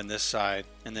that'll go in this side.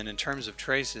 And then in terms of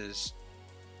traces,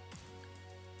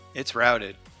 it's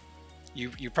routed.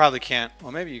 You probably can't.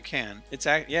 Well, maybe you can.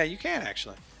 Yeah, you can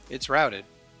actually. It's routed.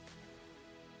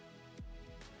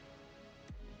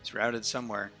 It's routed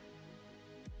somewhere.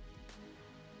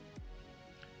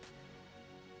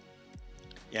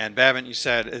 Yeah, and Babin, you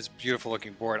said it's a beautiful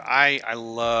looking board. I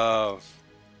love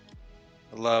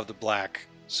the black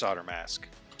solder mask.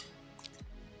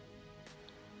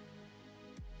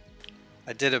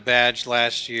 I did a badge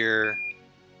last year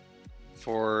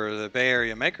for the Bay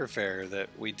Area Maker Faire that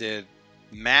we did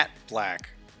matte black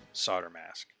solder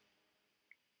mask.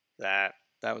 That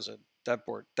was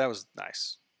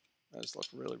nice. That was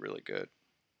looking really, really good.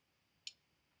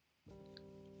 All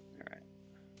right.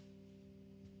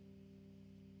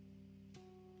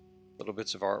 Little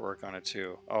bits of artwork on it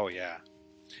too. Oh yeah.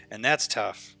 And that's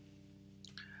tough.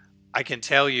 I can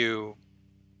tell you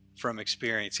from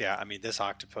experience, yeah, I mean this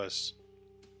octopus,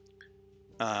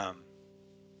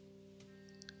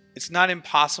 it's not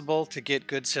impossible to get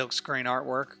good silkscreen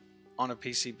artwork on a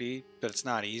PCB, but it's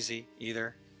not easy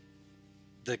either.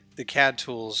 The CAD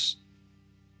tools,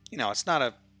 you know,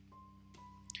 it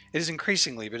is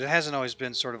increasingly, but it hasn't always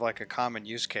been sort of like a common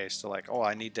use case to like, oh,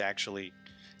 I need to actually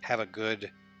have a good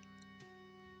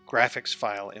graphics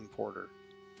file importer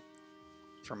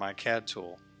for my CAD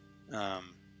tool. And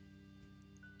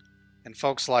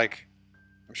folks like,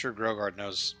 I'm sure Grogard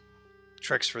knows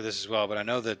tricks for this as well, but I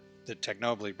know that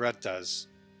Technobly Brett does,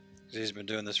 because he's been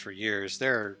doing this for years.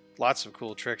 There are lots of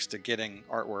cool tricks to getting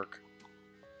artwork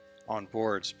on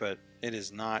boards, but it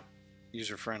is not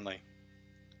user-friendly.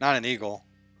 Not in Eagle,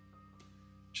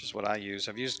 which is what I use.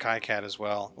 I've used KiCad as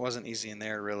well. It wasn't easy in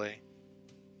there, really.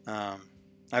 I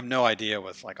have no idea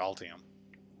with like Altium,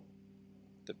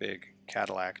 the big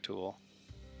Cadillac tool.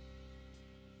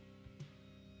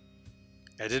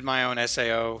 I did my own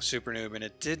SAO Super Noob, and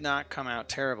it did not come out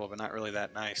terrible, but not really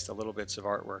that nice. The little bits of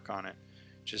artwork on it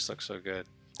just look so good.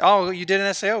 Oh, you did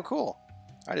an SAO? Cool.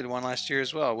 I did one last year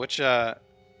as well. What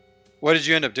did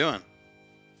you end up doing?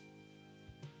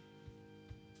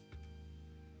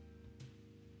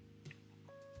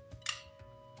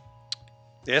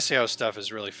 The SAO stuff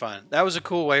is really fun. That was a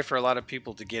cool way for a lot of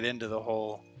people to get into the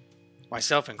whole,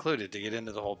 myself included, to get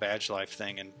into the whole badge life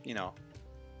thing, and, you know,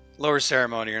 lower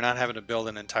ceremony. You're not having to build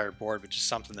an entire board, but just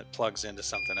something that plugs into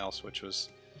something else, which was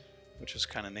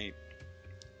kind of neat.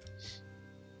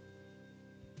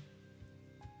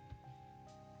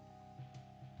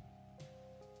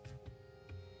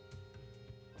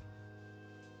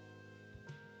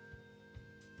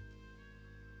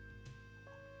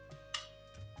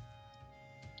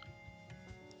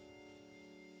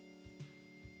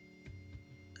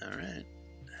 All right,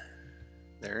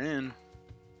 they're in.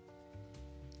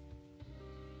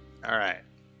 All right.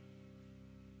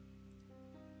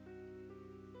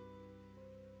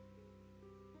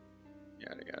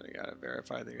 Gotta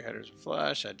verify that your headers are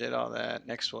flush. I did all that.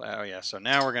 Next we'll, oh yeah, so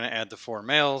now we're gonna add the 4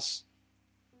 males.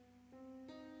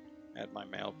 Add my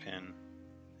male pin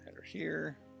header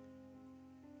here.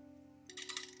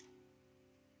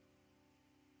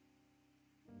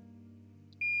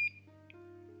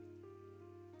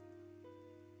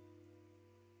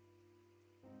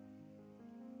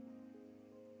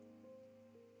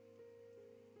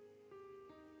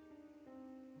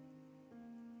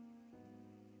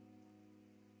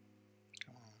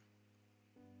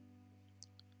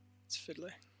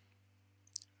 Fiddly.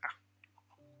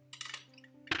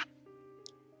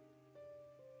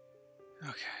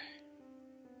 Okay.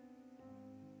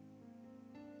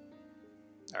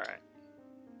 All right.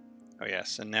 Oh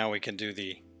yes, and now we can do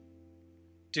the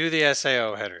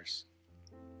SAO headers.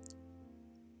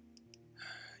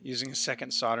 Using a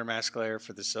second solder mask layer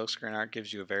for the silkscreen art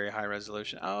gives you a very high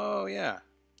resolution. Oh yeah,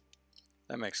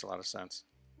 that makes a lot of sense.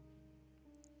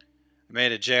 I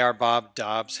made a J.R. Bob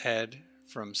Dobbs head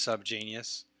from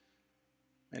Subgenius.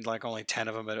 Made like only 10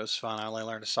 of them, but it was fun. I only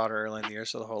learned to solder early in the year,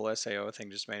 so the whole SAO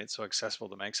thing just made it so accessible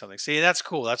to make something. See, that's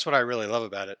cool. That's what I really love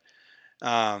about it.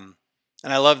 And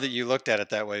I love that you looked at it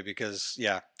that way, because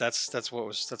yeah, that's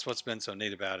what's been so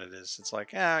neat about it. Is it's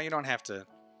like, yeah, you don't have to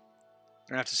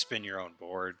spin your own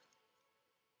board.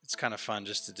 It's kind of fun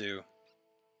just to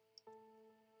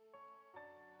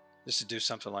do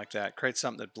something like that. Create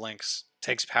something that blinks,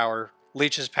 takes power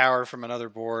leaches power from another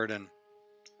board and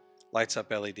lights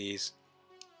up LEDs.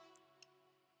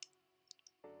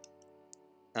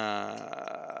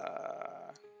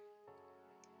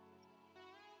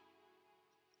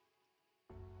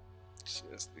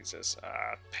 This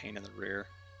pain in the rear.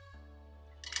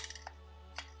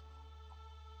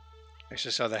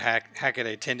 Actually saw the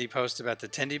Hackaday Tindy post about the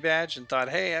Tindy badge and thought,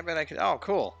 hey, I bet I could. Oh,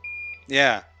 cool.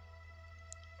 Yeah.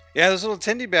 Yeah, those little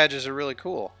Tindy badges are really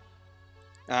cool.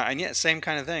 And yet, same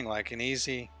kind of thing, like an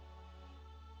easy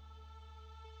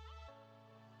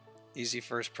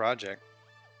first project.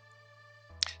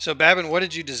 So, Babin, what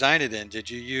did you design it in? Did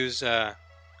you use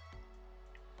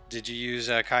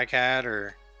KiCad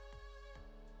or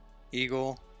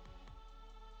Eagle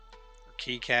or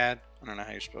KiCad? I don't know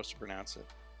how you're supposed to pronounce it.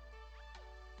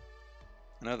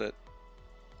 I know that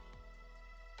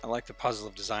I like the puzzle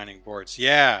of designing boards.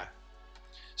 Yeah.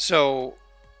 So,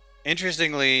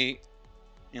 interestingly,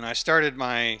 I started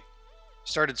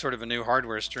sort of a new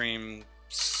hardware stream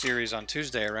series on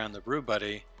Tuesday around the Brew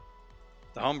Buddy,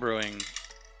 the home brewing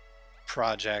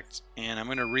project, and I'm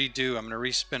going to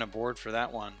respin a board for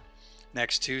that one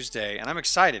next Tuesday, and I'm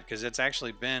excited because it's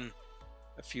actually been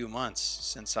a few months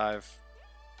since I've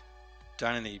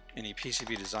done any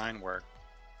PCB design work.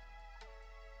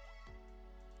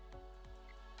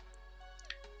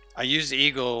 I used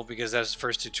Eagle because that's the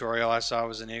first tutorial I saw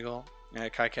was an Eagle.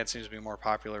 KiCad seems to be more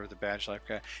popular with the badge life.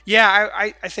 Yeah,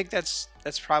 I think that's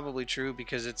probably true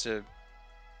because it's a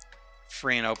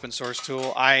free and open source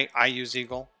tool. I use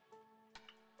Eagle.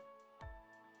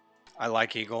 I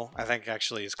like Eagle. I think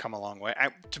actually it's come a long way.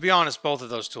 To be honest, both of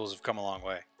those tools have come a long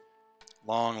way.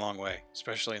 Long way,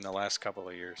 especially in the last couple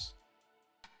of years.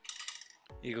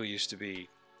 Eagle used to be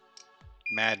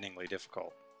maddeningly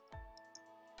difficult.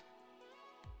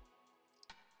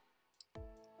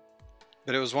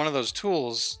 But it was one of those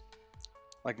tools,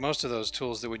 like most of those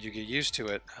tools, that when you get used to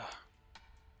it,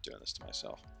 doing this to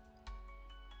myself.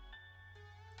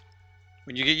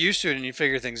 When you get used to it and you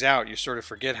figure things out, you sort of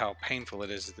forget how painful it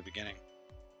is at the beginning.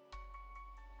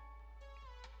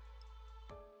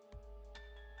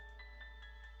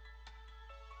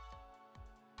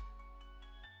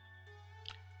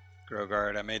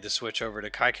 Grogard, I made the switch over to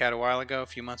KiCad a while ago, a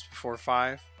few months before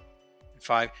 5.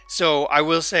 So I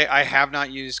will say I have not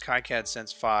used KiCad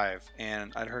since 5,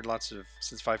 and I'd heard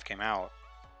since 5 came out,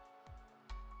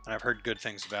 and I've heard good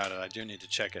things about it. I do need to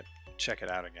check it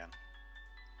out again.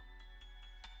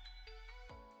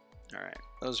 All right,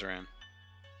 those are in.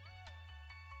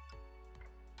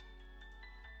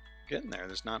 Getting there.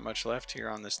 There's not much left here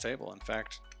on this table. In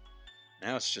fact,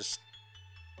 now it's just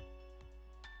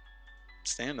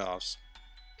standoffs.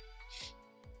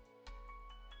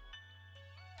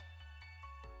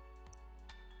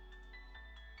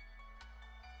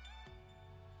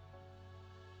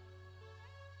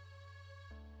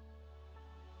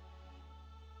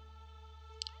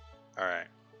 All right.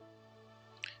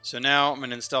 So now I'm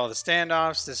going to install the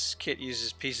standoffs. This kit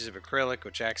uses pieces of acrylic,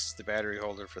 which acts as the battery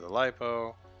holder for the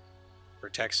LiPo.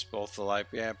 Protects both the LiPo,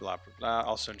 yeah, blah, blah, blah.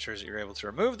 Also ensures that you're able to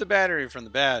remove the battery from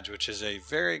the badge, which is a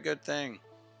very good thing.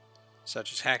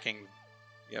 Such as hacking.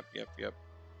 Yep. I'm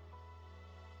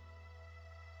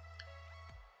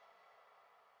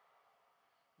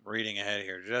reading ahead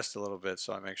here just a little bit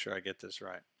so I make sure I get this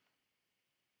right.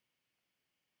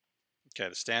 Okay,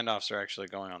 the standoffs are actually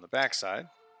going on the back side.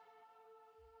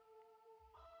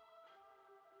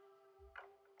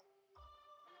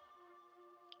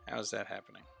 How is that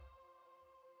happening?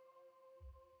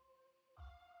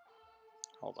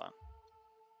 Hold on.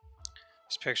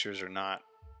 These pictures are not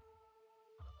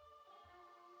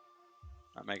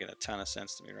making a ton of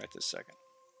sense to me right this second.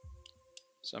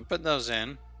 So I'm putting those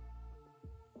in.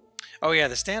 Oh yeah,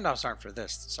 the standoffs aren't for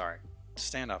this. Sorry. The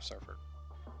standoffs are for...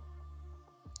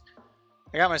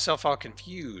 I got myself all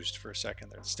confused for a second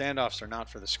there. The standoffs are not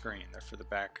for the screen. They're for the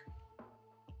back.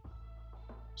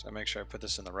 So I make sure I put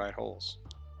this in the right holes.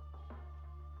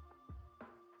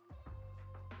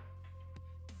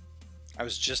 I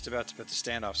was just about to put the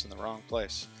standoffs in the wrong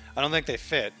place. I don't think they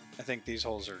fit. I think these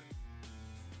holes are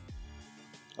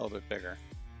a little bit bigger.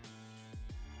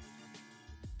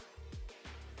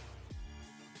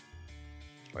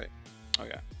 Wait.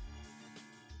 Okay.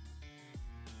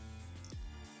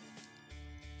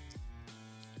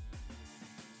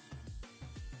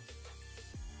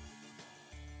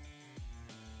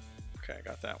 Okay, I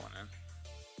got that one in.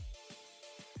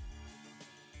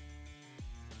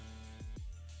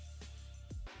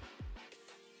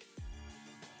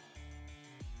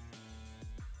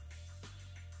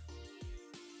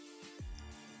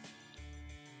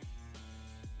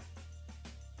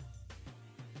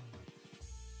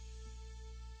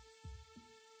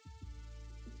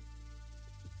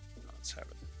 let's have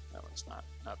it. That one's not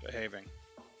behaving.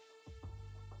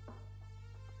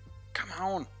 Come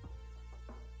on.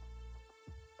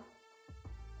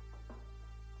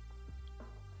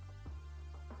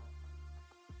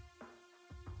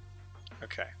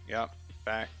 Okay, yep,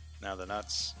 back. Now the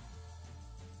nuts.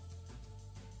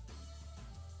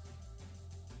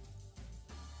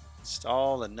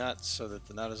 Install the nuts so that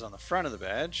the nut is on the front of the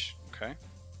badge. Okay.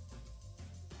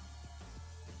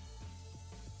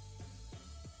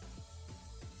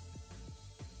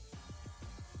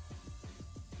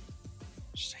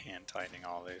 Just hand tightening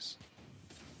all these.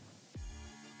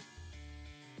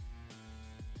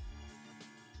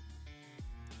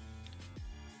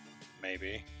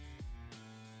 Maybe.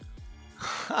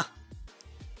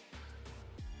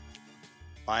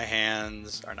 My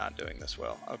hands are not doing this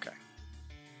well. Okay.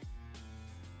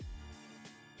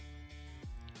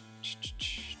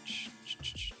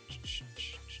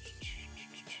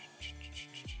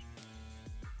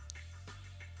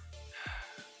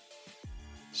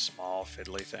 Small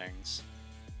fiddly things.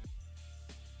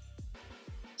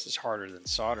 This is harder than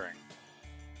soldering.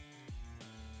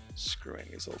 Screwing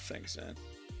these little things in.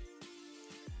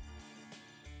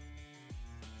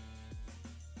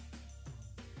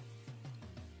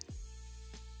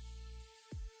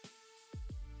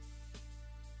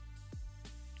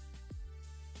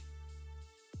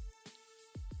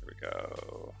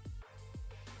 Go.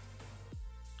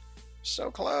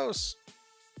 So close.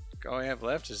 All I have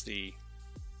left is the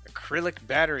acrylic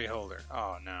battery holder.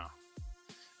 Oh no.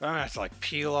 But I'm gonna have to like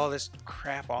peel all this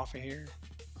crap off of here.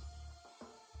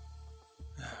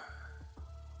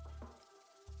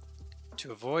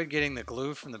 To avoid getting the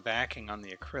glue from the backing on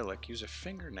the acrylic, use a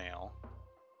fingernail.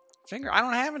 I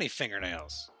don't have any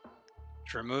fingernails.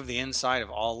 To remove the inside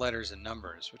of all letters and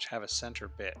numbers, which have a center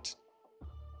bit.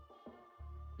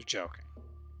 You're joking.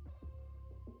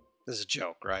 This is a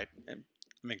joke, right? I'm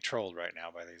being trolled right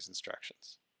now by these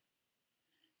instructions.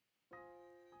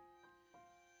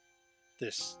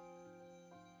 This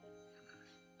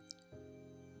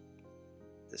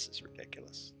is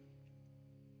ridiculous.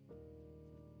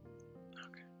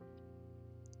 Okay.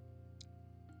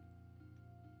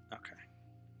 Okay.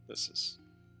 This is...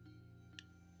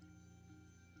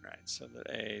 Right, so the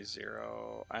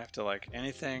A0, I have to like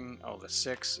anything, oh the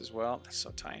 6 as well, that's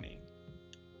so tiny.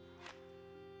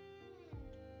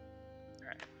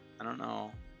 Alright, I don't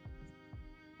know.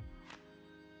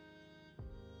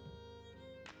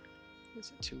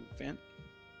 Is it to vent?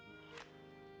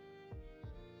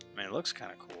 I mean it looks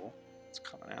kind of cool, it's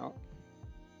coming out.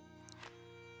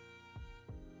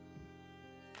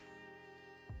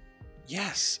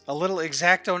 Yes, a little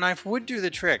X-Acto knife would do the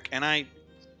trick, and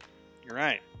you're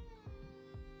right.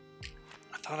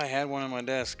 I thought I had one on my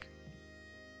desk.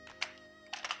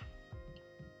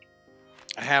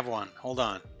 I have one. Hold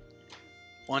on.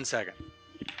 1 second.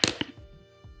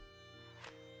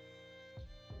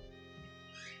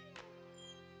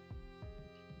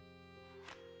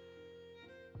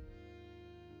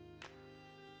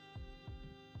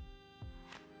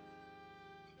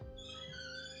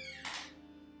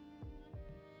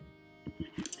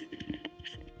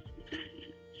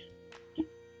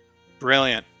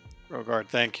 Brilliant. Rogard,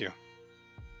 thank you.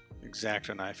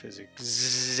 X-Acto knife is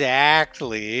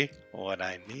exactly what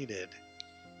I needed.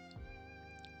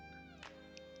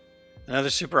 Another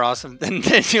super awesome. Then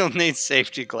you'll need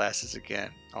safety glasses again.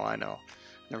 Oh, I know.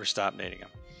 Never stop needing them.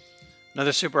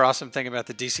 Another super awesome thing about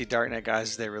the DC Darknet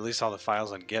guys is they release all the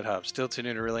files on GitHub. Still too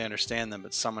new to really understand them,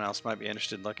 but someone else might be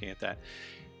interested in looking at that.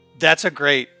 That's a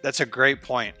great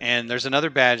point. And there's another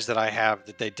badge that I have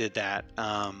that they did that.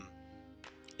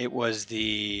 It was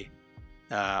the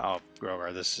oh,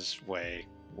 Grover, this is way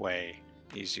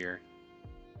easier.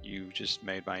 You just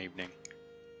made my evening.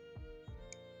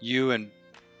 You and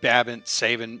Babbitt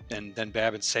saving, and then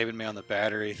Babbitt saving me on the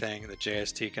battery thing, the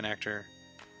JST connector.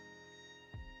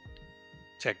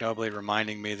 Technobly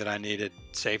reminding me that I needed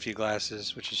safety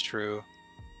glasses, which is true.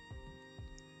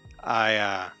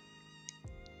 No,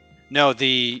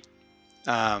 the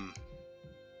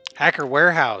Hacker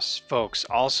Warehouse folks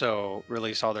also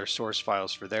release all their source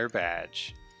files for their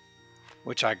badge,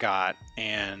 which I got,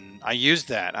 and I used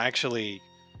that. I actually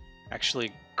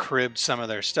cribbed some of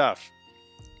their stuff.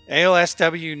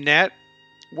 ALSWNet,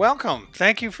 welcome.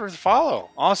 Thank you for the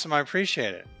follow. Awesome, I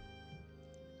appreciate it.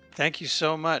 Thank you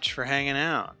so much for hanging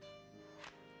out.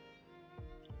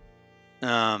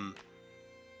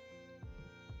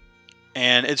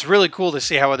 And it's really cool to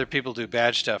see how other people do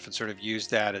badge stuff and sort of use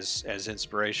that as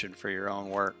inspiration for your own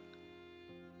work.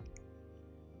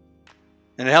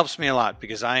 And it helps me a lot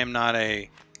because I'm not an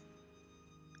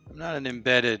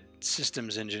embedded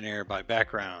systems engineer by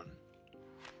background.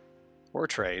 or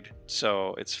trade.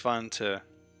 So it's fun to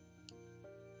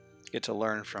get to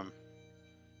learn from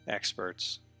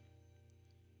experts.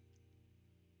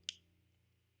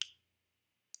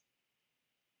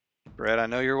 Brett, I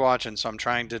know you're watching, so I'm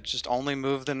trying to just only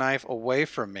move the knife away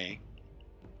from me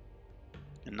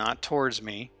and not towards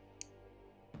me.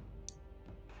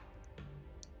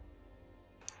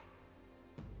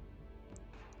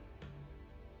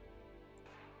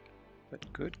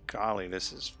 But good golly,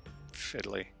 this is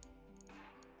fiddly.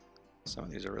 Some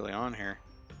of these are really on here.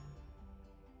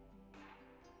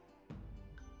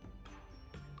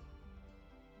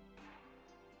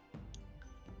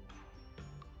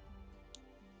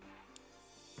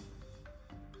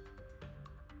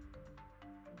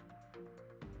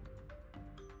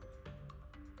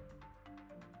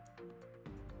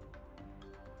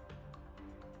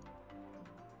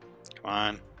 Come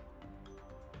on.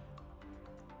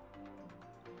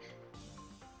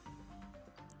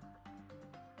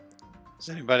 Is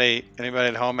anybody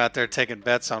at home out there taking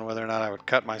bets on whether or not I would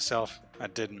cut myself? I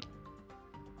didn't.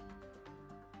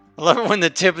 I love it when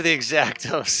the tip of the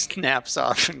X-Acto snaps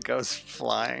off and goes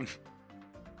flying.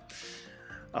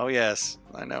 Oh yes,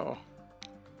 I know.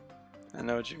 I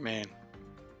know what you mean.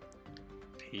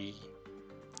 P.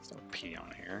 There's no P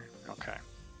on here. Okay.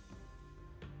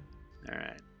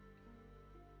 Alright.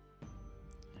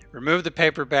 Remove the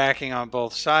paper backing on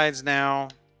both sides now.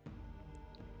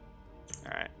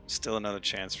 Alright, still another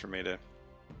chance for me to...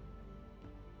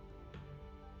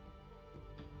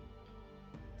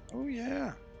 Oh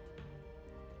yeah.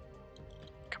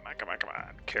 Come on, come on, come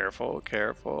on. Careful,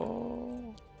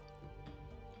 careful.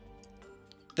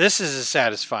 This is a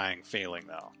satisfying feeling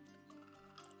though.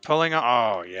 Pulling on...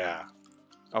 Oh yeah.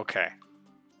 Okay.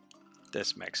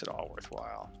 This makes it all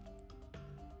worthwhile.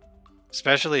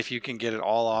 Especially if you can get it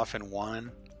all off in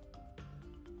one.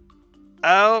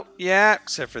 Oh, yeah,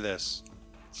 except for this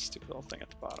stupid little thing at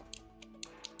the bottom.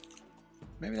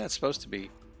 Maybe that's supposed to be...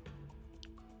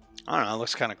 I don't know, it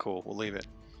looks kind of cool. We'll leave it.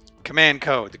 Command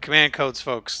code. The command codes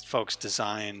folks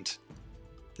designed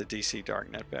the DC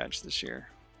Darknet badge this year.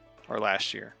 Or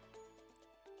last year.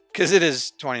 Because it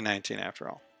is 2019 after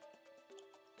all.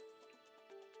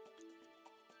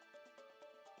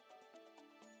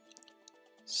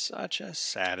 Such a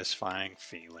satisfying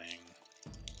feeling.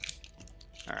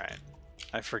 Alright.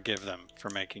 I forgive them for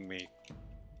making me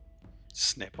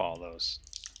snip all those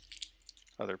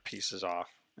other pieces off.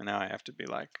 And now I have to be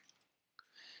like,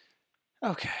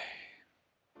 okay.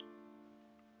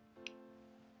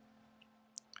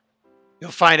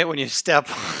 You'll find it when you step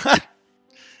on.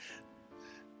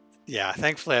 Yeah,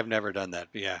 thankfully I've never done that.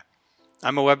 But yeah.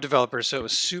 I'm a web developer, so it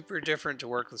was super different to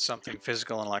work with something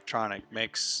physical and electronic.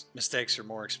 Makes mistakes are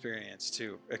more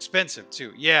expensive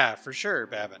too. Yeah, for sure,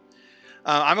 Babin.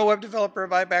 I'm a web developer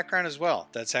by background as well.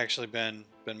 That's actually been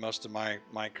most of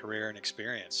my career and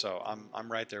experience. So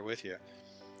I'm right there with you.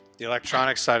 The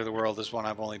electronics side of the world is one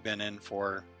I've only been in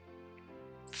for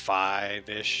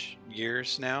 5-ish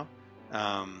years now,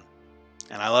 and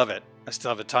I love it. I still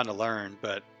have a ton to learn,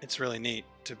 but it's really neat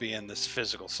to be in this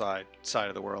physical side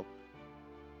of the world.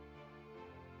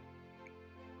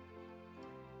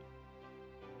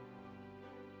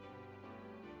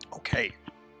 Okay.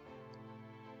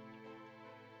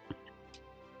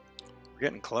 We're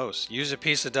getting close. Use a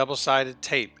piece of double-sided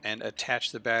tape and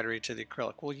attach the battery to the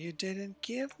acrylic. Well, you didn't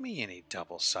give me any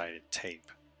double-sided tape.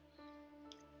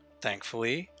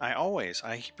 Thankfully, I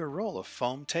keep a roll of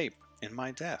foam tape in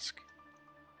my desk.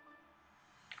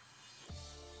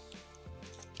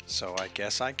 So I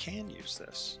guess I can use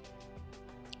this.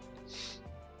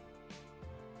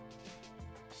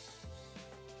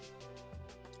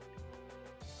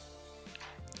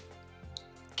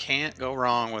 Can't go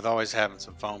wrong with always having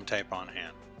some foam tape on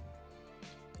hand.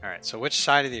 Alright, so which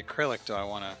side of the acrylic do I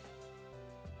want to...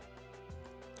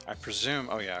 I presume...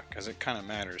 Oh yeah, because it kind of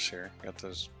matters here. Got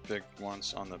those big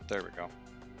ones on the... There we go.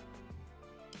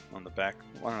 On the back.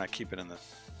 Why don't I keep it in the...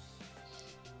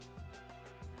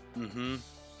 Mm-hmm.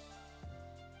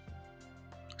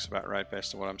 Looks about right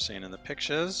based on what I'm seeing in the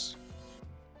pictures.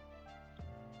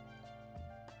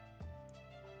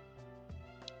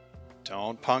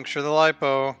 Don't puncture the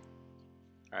LiPo.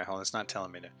 Alright, hold on, it's not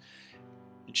telling me to.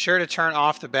 Ensure to turn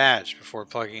off the badge before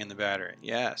plugging in the battery.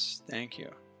 Yes, thank you.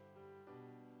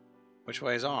 Which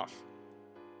way is off?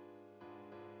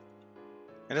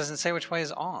 It doesn't say which way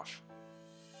is off.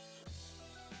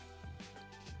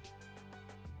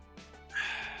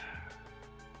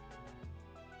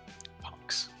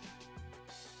 Punks.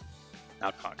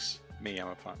 Not punks. Me, I'm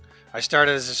a punk. I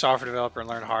started as a software developer and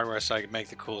learned hardware so I could make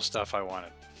the cool stuff I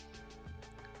wanted.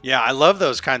 Yeah, I love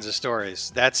those kinds of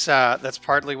stories. That's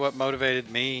partly what motivated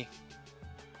me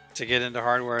to get into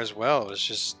hardware as well. It was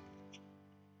just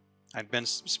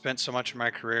spent so much of my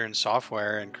career in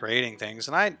software and creating things,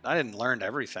 and I didn't learn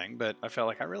everything, but I felt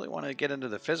like I really wanted to get into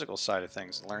the physical side of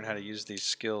things and learn how to use these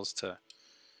skills to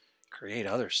create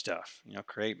other stuff. You know,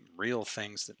 create real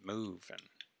things that move and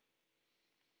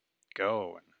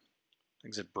go and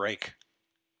things that break.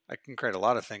 I can create a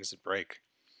lot of things that break.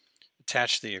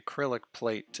 Attach the acrylic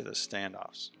plate to the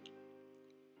standoffs.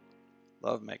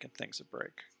 Love making things that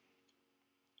break.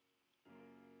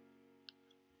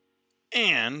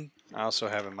 And I also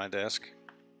have in my desk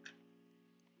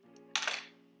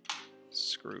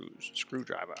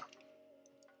screwdriver.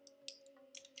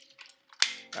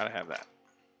 Gotta have that.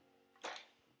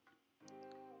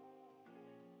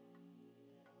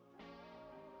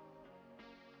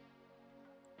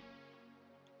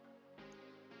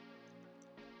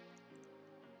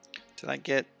 Did I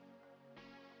get...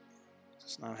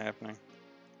 It's not happening.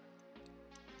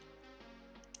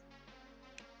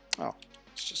 Oh,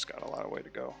 it's just got a lot of way to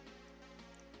go.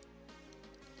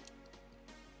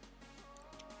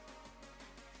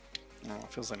 No,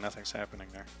 it feels like nothing's happening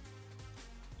there.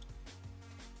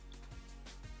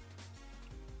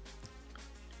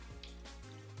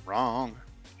 Wrong.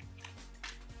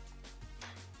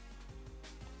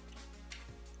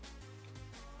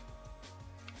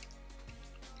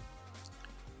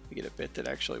 We get a bit that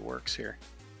actually works here.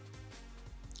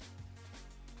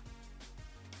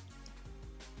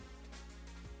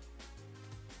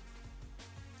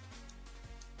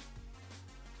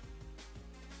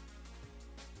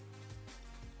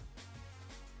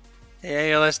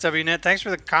 Hey, ALSWNet, thanks for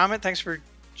the comment. Thanks for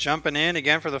jumping in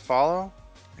again for the follow.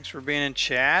 Thanks for being in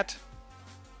chat.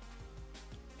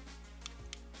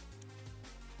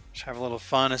 Just have a little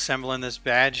fun assembling this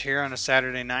badge here on a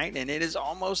Saturday night, and it is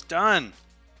almost done.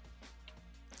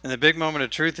 And the big moment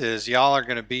of truth is y'all are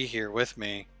going to be here with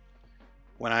me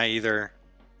when I either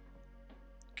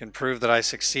can prove that I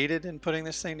succeeded in putting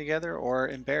this thing together or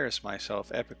embarrass myself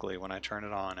epically when I turn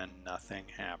it on and nothing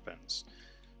happens.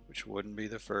 Which wouldn't be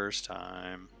the first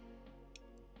time.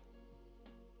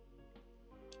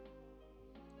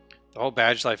 The whole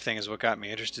badge life thing is what got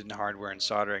me interested in hardware and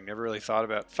soldering. Never really thought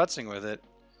about futzing with it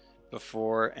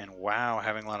before, and wow,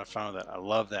 having a lot of fun with it. I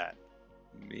love that.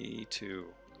 Me too.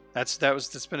 That's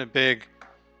been a big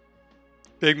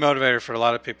motivator for a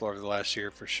lot of people over the last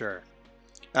year for sure.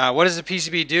 What does the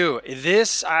PCB do?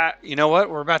 This, you know what?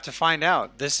 We're about to find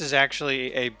out. This is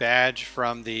actually a badge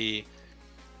from the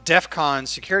DEFCON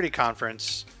security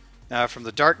conference from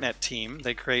the Darknet team.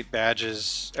 They create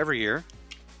badges every year,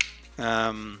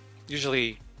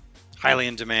 usually highly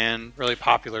in demand, really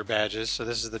popular badges. So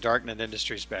this is the Darknet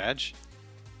Industries badge.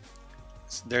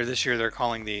 This year they're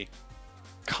calling the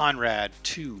Conrad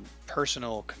 2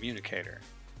 Personal Communicator.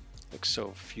 Looks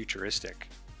so futuristic.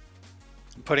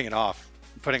 I'm putting it off.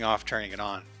 I'm putting off turning it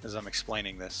on as I'm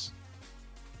explaining this.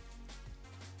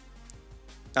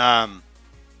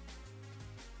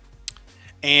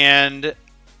 And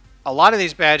a lot of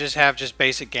these badges have just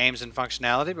basic games and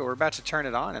functionality, but we're about to turn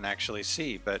it on and actually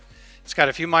see. But it's got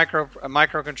a few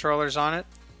microcontrollers on it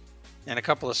and a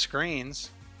couple of screens.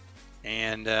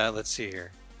 And let's see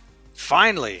here.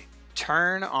 Finally,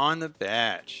 turn on the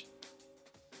badge.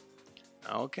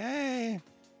 Okay.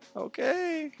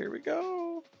 Okay, here we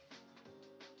go.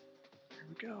 Here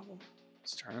we go.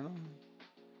 Let's turn it on.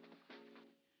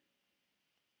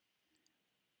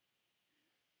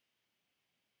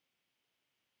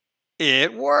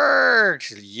 It worked!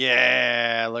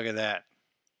 Yeah, look at that.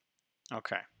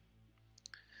 Okay.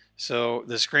 So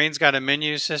the screen's got a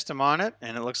menu system on it,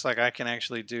 and it looks like I can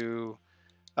actually do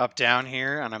up down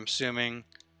here, and I'm assuming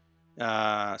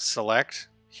select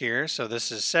here. So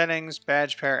this is settings,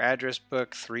 badge pair, address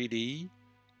book, 3D,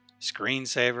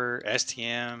 screensaver,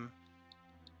 STM,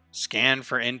 scan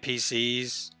for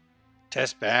NPCs,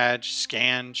 test badge,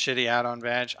 scan, shitty add-on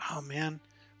badge. Oh man,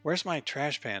 where's my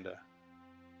trash panda?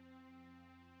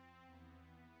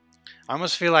 I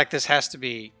almost feel like this has to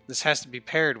be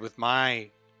paired with my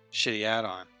shitty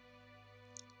add-on.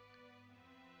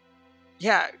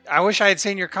 Yeah, I wish I had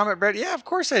seen your comment, Brett. Yeah, of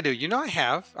course I do. You know I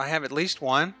have. I have at least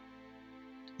one.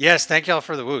 Yes, thank y'all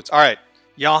for the woots. All right,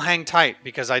 y'all hang tight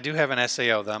because I do have an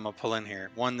SAO that I'm going to pull in here.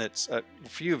 One that's a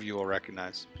few of you will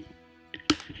recognize.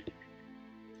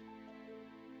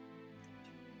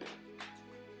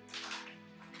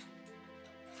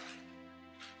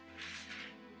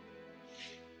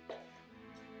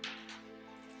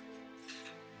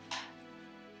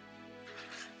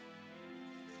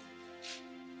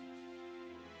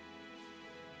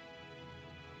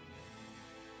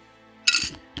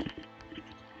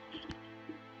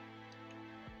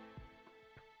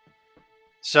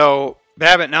 So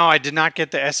Babbitt, no, I did not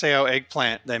get the SAO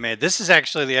eggplant they made. This is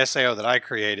actually the SAO that I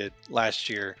created last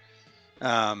year.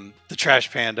 The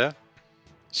Trash Panda.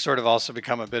 Sort of also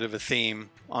become a bit of a theme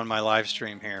on my live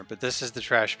stream here, but this is the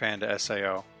Trash Panda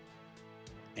SAO.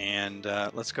 And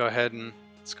let's go ahead and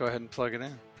plug it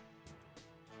in.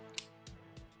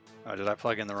 Oh, did I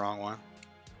plug in the wrong one?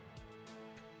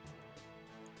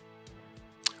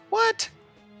 What?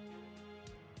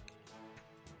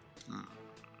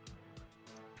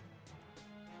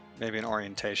 Maybe an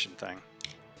orientation thing.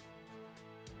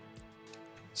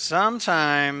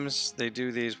 Sometimes they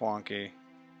do these wonky.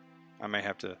 I may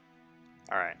have to...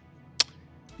 Alright.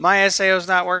 My SAO's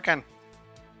not working.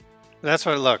 That's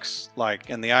what it looks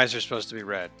like, and the eyes are supposed to be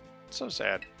red. So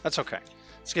sad. That's okay.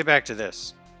 Let's get back to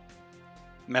this.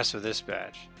 Mess with this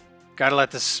badge. Gotta let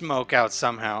the smoke out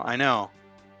somehow. I know.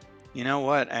 You know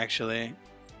what, actually?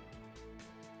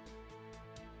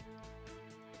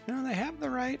 You know, they have the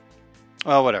right...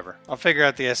 Well, whatever. I'll figure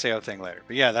out the SAO thing later.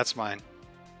 But yeah, that's mine.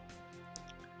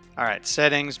 Alright,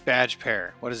 settings, badge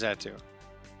pair. What does that do?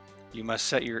 You must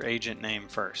set your agent name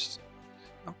first.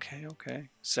 Okay, okay.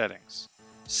 Settings.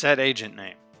 Set agent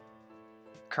name.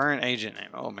 Current agent name.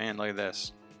 Oh man, look at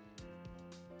this.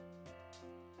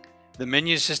 The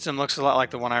menu system looks a lot like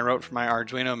the one I wrote for my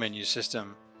Arduino menu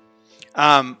system.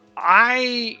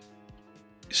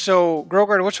 So,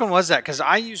 Grogard, which one was that? Because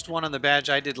I used one on the badge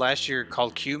I did last year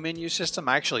called Q menu system.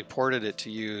 I actually ported it to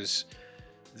use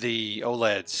the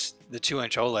OLEDs, the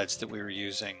 2-inch OLEDs that we were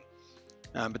using.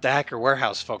 But the Hacker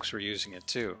Warehouse folks were using it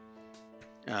too.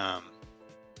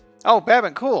 Oh,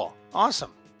 Babbitt, cool.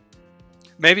 Awesome.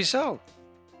 Maybe so.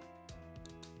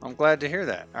 I'm glad to hear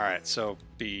that. All right, so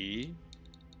B.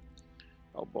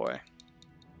 Oh boy.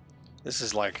 This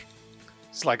is like,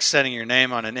 it's like setting your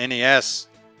name on an NES.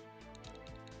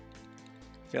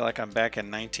 I feel like I'm back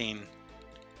in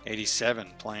 1987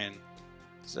 playing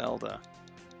Zelda.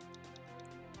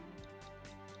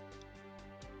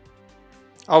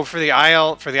 Oh, for the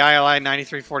ILI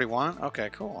 9341? Okay,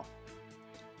 cool.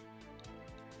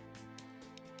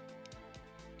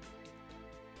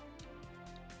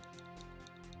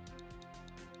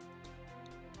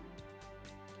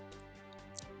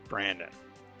 Brandon.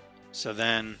 So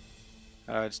then,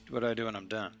 what do I do when I'm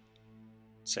done?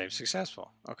 Save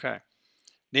successful. Okay.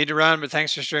 Need to run, but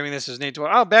thanks for streaming. This is neat to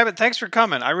watch. Oh, Babbitt, thanks for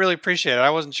coming. I really appreciate it. I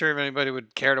wasn't sure if anybody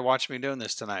would care to watch me doing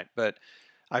this tonight, but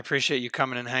I appreciate you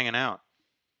coming and hanging out.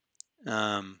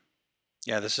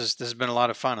 Yeah, this has been a lot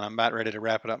of fun. I'm about ready to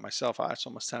wrap it up myself. Oh, it's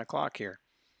almost 10 o'clock here.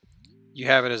 You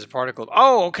have it as a particle.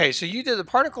 Oh, okay. So you did the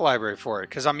particle library for it,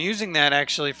 because I'm using that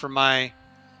actually for my.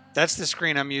 That's the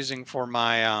screen I'm using for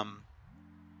my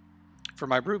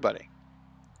Brew Buddy.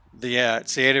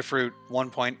 It's the Adafruit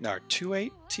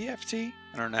 1.28 TFT.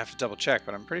 I don't have to double check,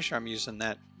 but I'm pretty sure I'm using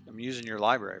that. I'm using your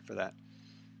library for that,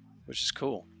 which is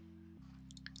cool.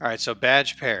 All right, so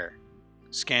badge pair.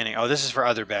 Scanning. Oh, this is for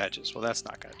other badges. Well, that's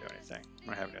not going to do anything. I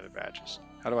don't have any other badges.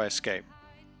 How do I escape?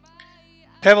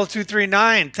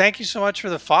 Pebble239, thank you so much for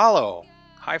the follow.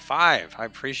 High five. I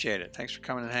appreciate it. Thanks for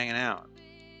coming and hanging out.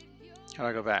 How do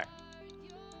I go back?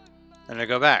 Then I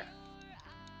go back.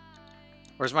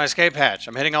 Where's my escape hatch?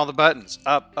 I'm hitting all the buttons.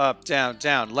 Up, up, down,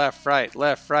 down, left,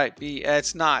 right, B.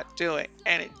 It's not doing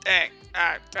anything.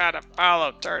 I've got to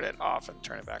follow. Turn it off and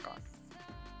turn it back on.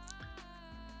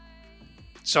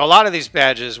 So a lot of these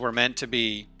badges were meant to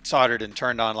be soldered and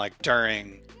turned on like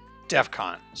during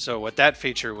DEFCON. So what that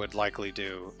feature would likely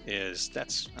do is I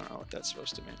don't know what that's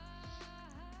supposed to mean.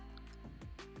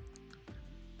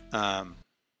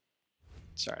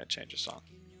 Sorry, I changed a song.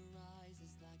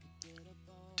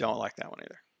 Don't like that one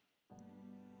either.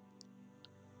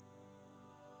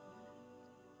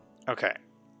 Okay,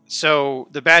 so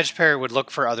the badge pair would look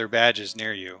for other badges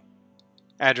near you.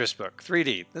 Address book,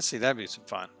 3D. Let's see, that'd be some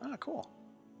fun. Ah, cool.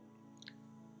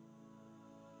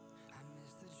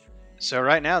 So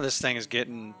right now this thing is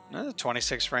getting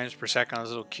 26 frames per second on this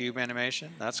little cube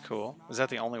animation. That's cool. Is that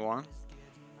the only one?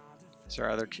 Is there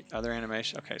other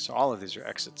animation? Okay, so all of these are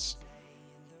exits.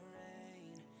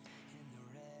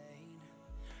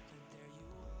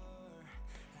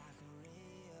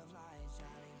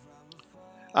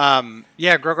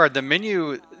 Yeah, Grogard, the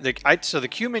menu, so the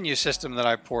Q menu system that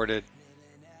I ported.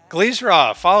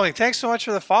 Gleesraw, following. Thanks so much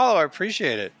for the follow. I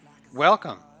appreciate it.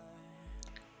 Welcome.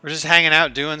 We're just hanging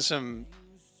out doing some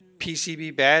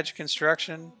PCB badge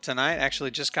construction tonight.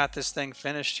 Actually just got this thing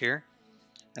finished here,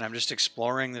 and I'm just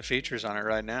exploring the features on it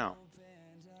right now.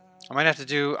 I might have to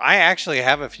do, I actually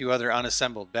have a few other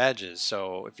unassembled badges,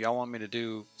 so if y'all want me to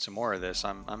do some more of this,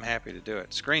 I'm happy to do it.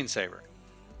 Screensaver.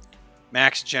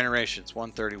 Max generations,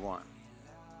 131.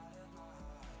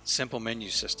 Simple menu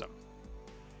system.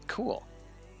 cool.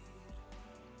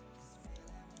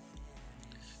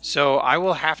 So I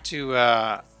will have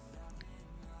to,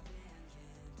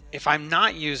 if I'm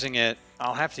not using it,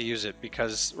 I'll have to use it,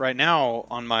 because right now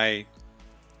on my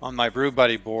Brew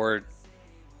Buddy board,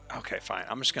 okay, fine.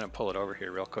 I'm just going to pull it over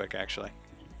here real quick, actually.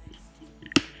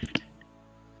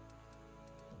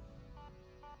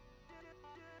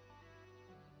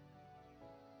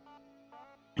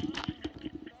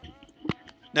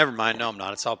 Never mind. No, I'm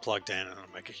not. It's all plugged in and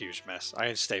I'll make a huge mess.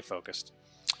 I stay focused.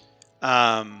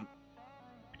 But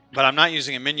I'm not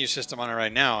using a menu system on it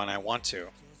right now, and I want to.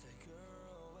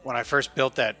 When I first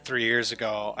built that 3 years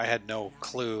ago, I had no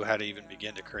clue how to even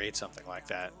begin to create something like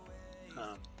that,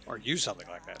 or use something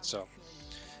like that. So,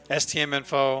 STM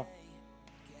info.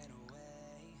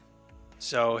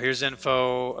 So here's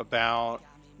info about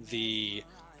the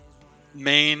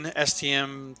main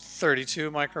STM32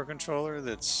 microcontroller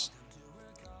that's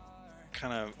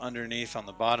kind of underneath on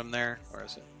the bottom there. Where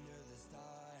is it?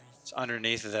 It's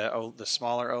underneath the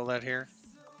smaller OLED here.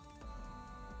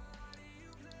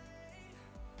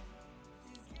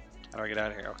 How do I get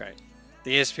out of here? Okay.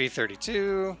 The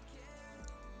ESP32.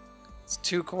 It's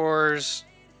 2 cores.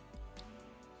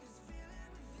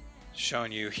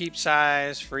 Showing you heap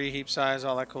size, free heap size,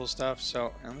 all that cool stuff.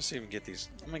 So I'm gonna see if we can get these.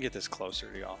 I'm gonna get this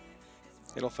closer to y'all.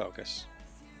 It'll focus.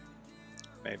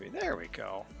 Maybe. There we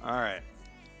go. All right.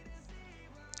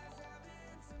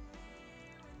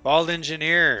 Bald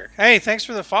Engineer. Hey, thanks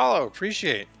for the follow.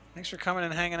 Appreciate it. Thanks for coming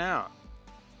and hanging out.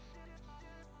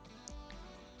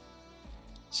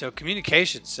 So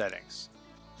communication settings.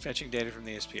 Fetching data from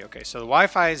the ESP. Okay, so the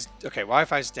Wi-Fi's okay.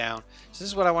 Wi-Fi's down. So this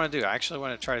is what I want to do. I actually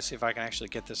want to try to see if I can actually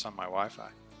get this on my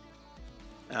Wi-Fi.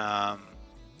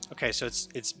 Okay, so it's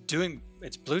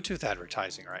Bluetooth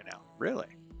advertising right now. Really?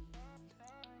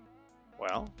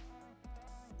 Well,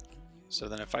 so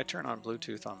then if I turn on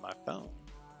Bluetooth on my phone.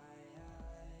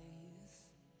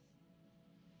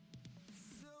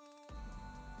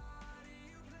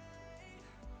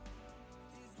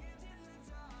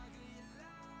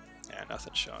 Yeah,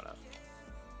 nothing's showing up.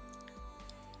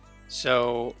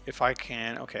 So if I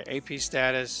can, okay, AP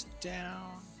status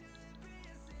down.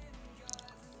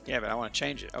 Yeah, but I want to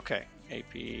change it. Okay,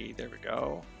 AP, there we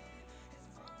go.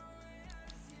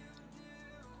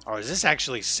 Oh, is this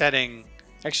actually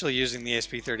using the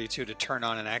ESP32 to turn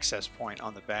on an access point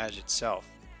on the badge itself?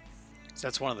 So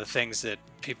that's one of the things that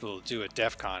people do at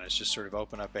DEFCON, is just sort of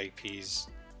open up APs,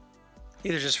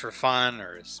 either just for fun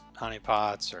or as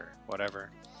honeypots or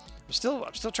whatever. I'm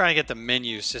still trying to get the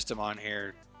menu system on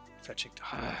here. Fetching.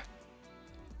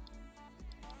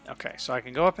 Okay, so I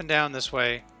can go up and down this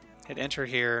way, hit enter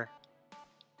here,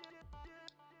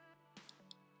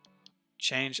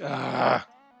 change. I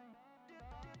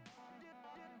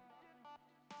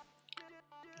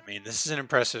mean, this is an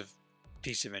impressive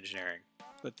piece of engineering,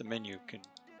 but the menu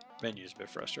is a bit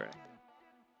frustrating.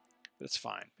 But it's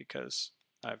fine because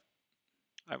I've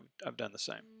done the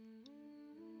same.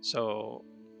 So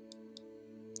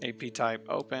AP type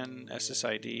open,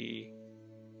 SSID.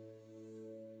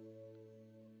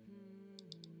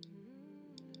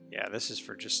 Yeah, this is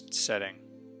for just setting.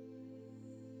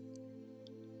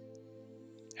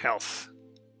 Health.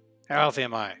 How healthy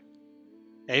am I?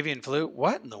 Avian flu?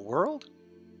 What in the world?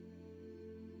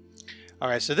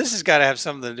 Alright, so this has got to have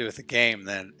something to do with the game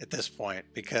then at this point,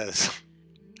 because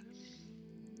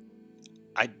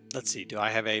let's see, do I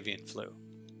have avian flu?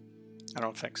 I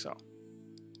don't think so.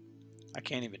 I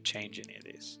can't even change any of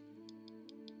these.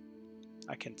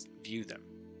 I can view them.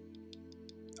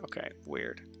 Okay,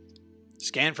 weird.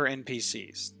 Scan for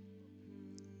NPCs.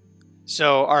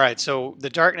 So, alright, so the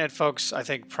Darknet folks, I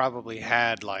think, probably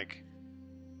had, like,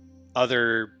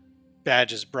 other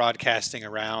badges broadcasting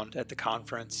around at the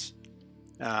conference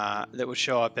that would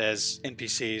show up as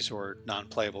NPCs or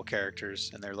non-playable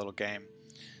characters in their little game.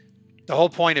 The whole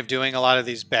point of doing a lot of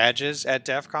these badges at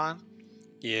DEFCON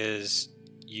is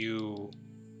you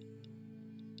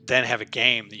then have a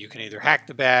game that you can either hack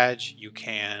the badge, you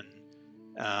can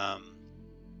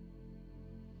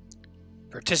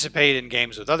participate in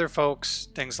games with other folks,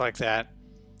 things like that.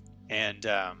 And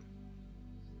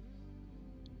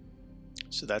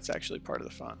so that's actually part of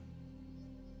the fun.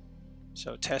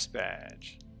 So test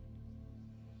badge.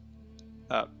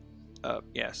 Up,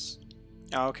 yes.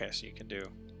 Oh, okay, so you can do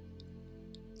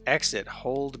exit,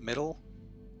 hold middle.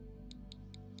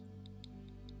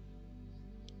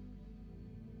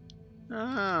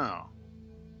 Oh.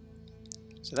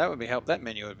 So that would be helpful. That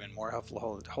menu would have been more helpful.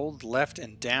 Hold left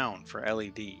and down for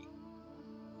LED.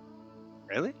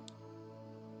 Really?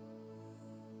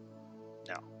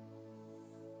 No.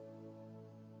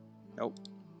 Nope.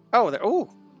 Oh, there. Oh,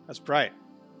 that's bright.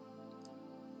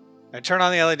 I turn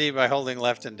on the LED by holding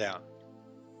left and down.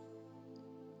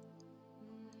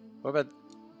 What about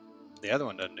the other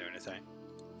one? Doesn't do anything.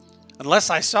 Unless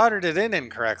I soldered it in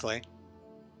incorrectly.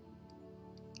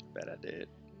 Bet I did.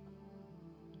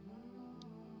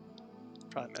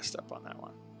 Probably messed up on that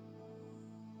one.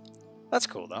 That's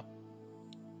cool though.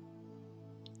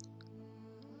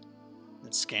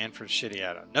 And scan for shitty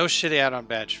add-on. No shitty add-on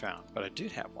badge found, but I do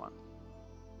have one.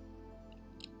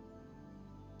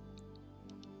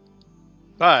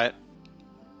 But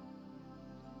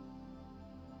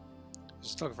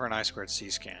just looking for an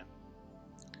I2C scan.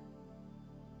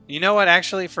 You know what?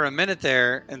 Actually, for a minute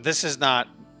there, and this is not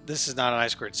an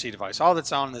I2C device. All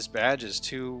that's on this badge is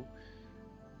 2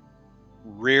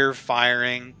 rear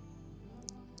firing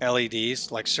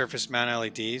LEDs, like surface mount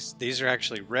LEDs. These are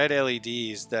actually red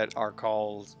LEDs that are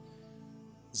called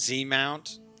Z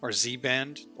mount or Z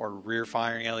bend or rear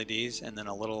firing LEDs, and then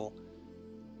a little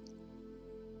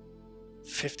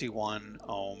 51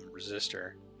 ohm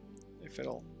resistor, if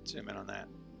it'll zoom in on that.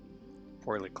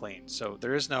 Poorly cleaned. So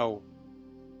there's no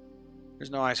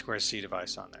I2C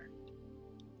device on there.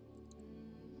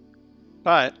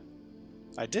 But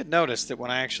I did notice that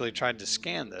when I actually tried to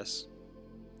scan this,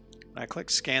 when I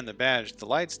clicked scan the badge, the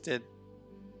lights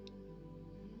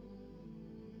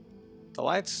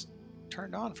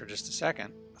turned on for just a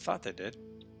second. I thought they did.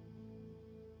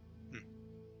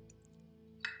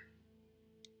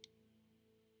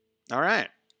 All right.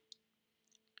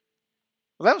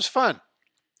 Well, that was fun.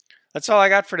 That's all I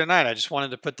got for tonight. I just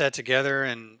wanted to put that together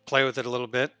and play with it a little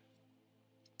bit.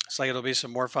 It's like it'll be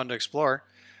some more fun to explore.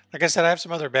 Like I said, I have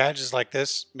some other badges like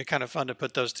this. It'll be kind of fun to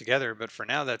put those together, but for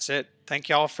now, that's it. Thank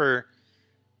y'all for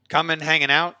coming, hanging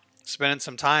out, spending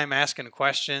some time asking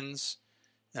questions,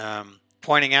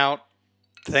 pointing out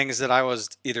things that I was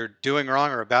either doing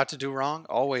wrong or about to do wrong.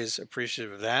 Always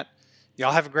appreciative of that.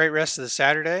 Y'all have a great rest of the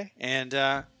Saturday, and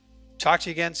talk to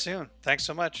you again soon. Thanks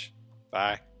so much.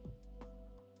 Bye.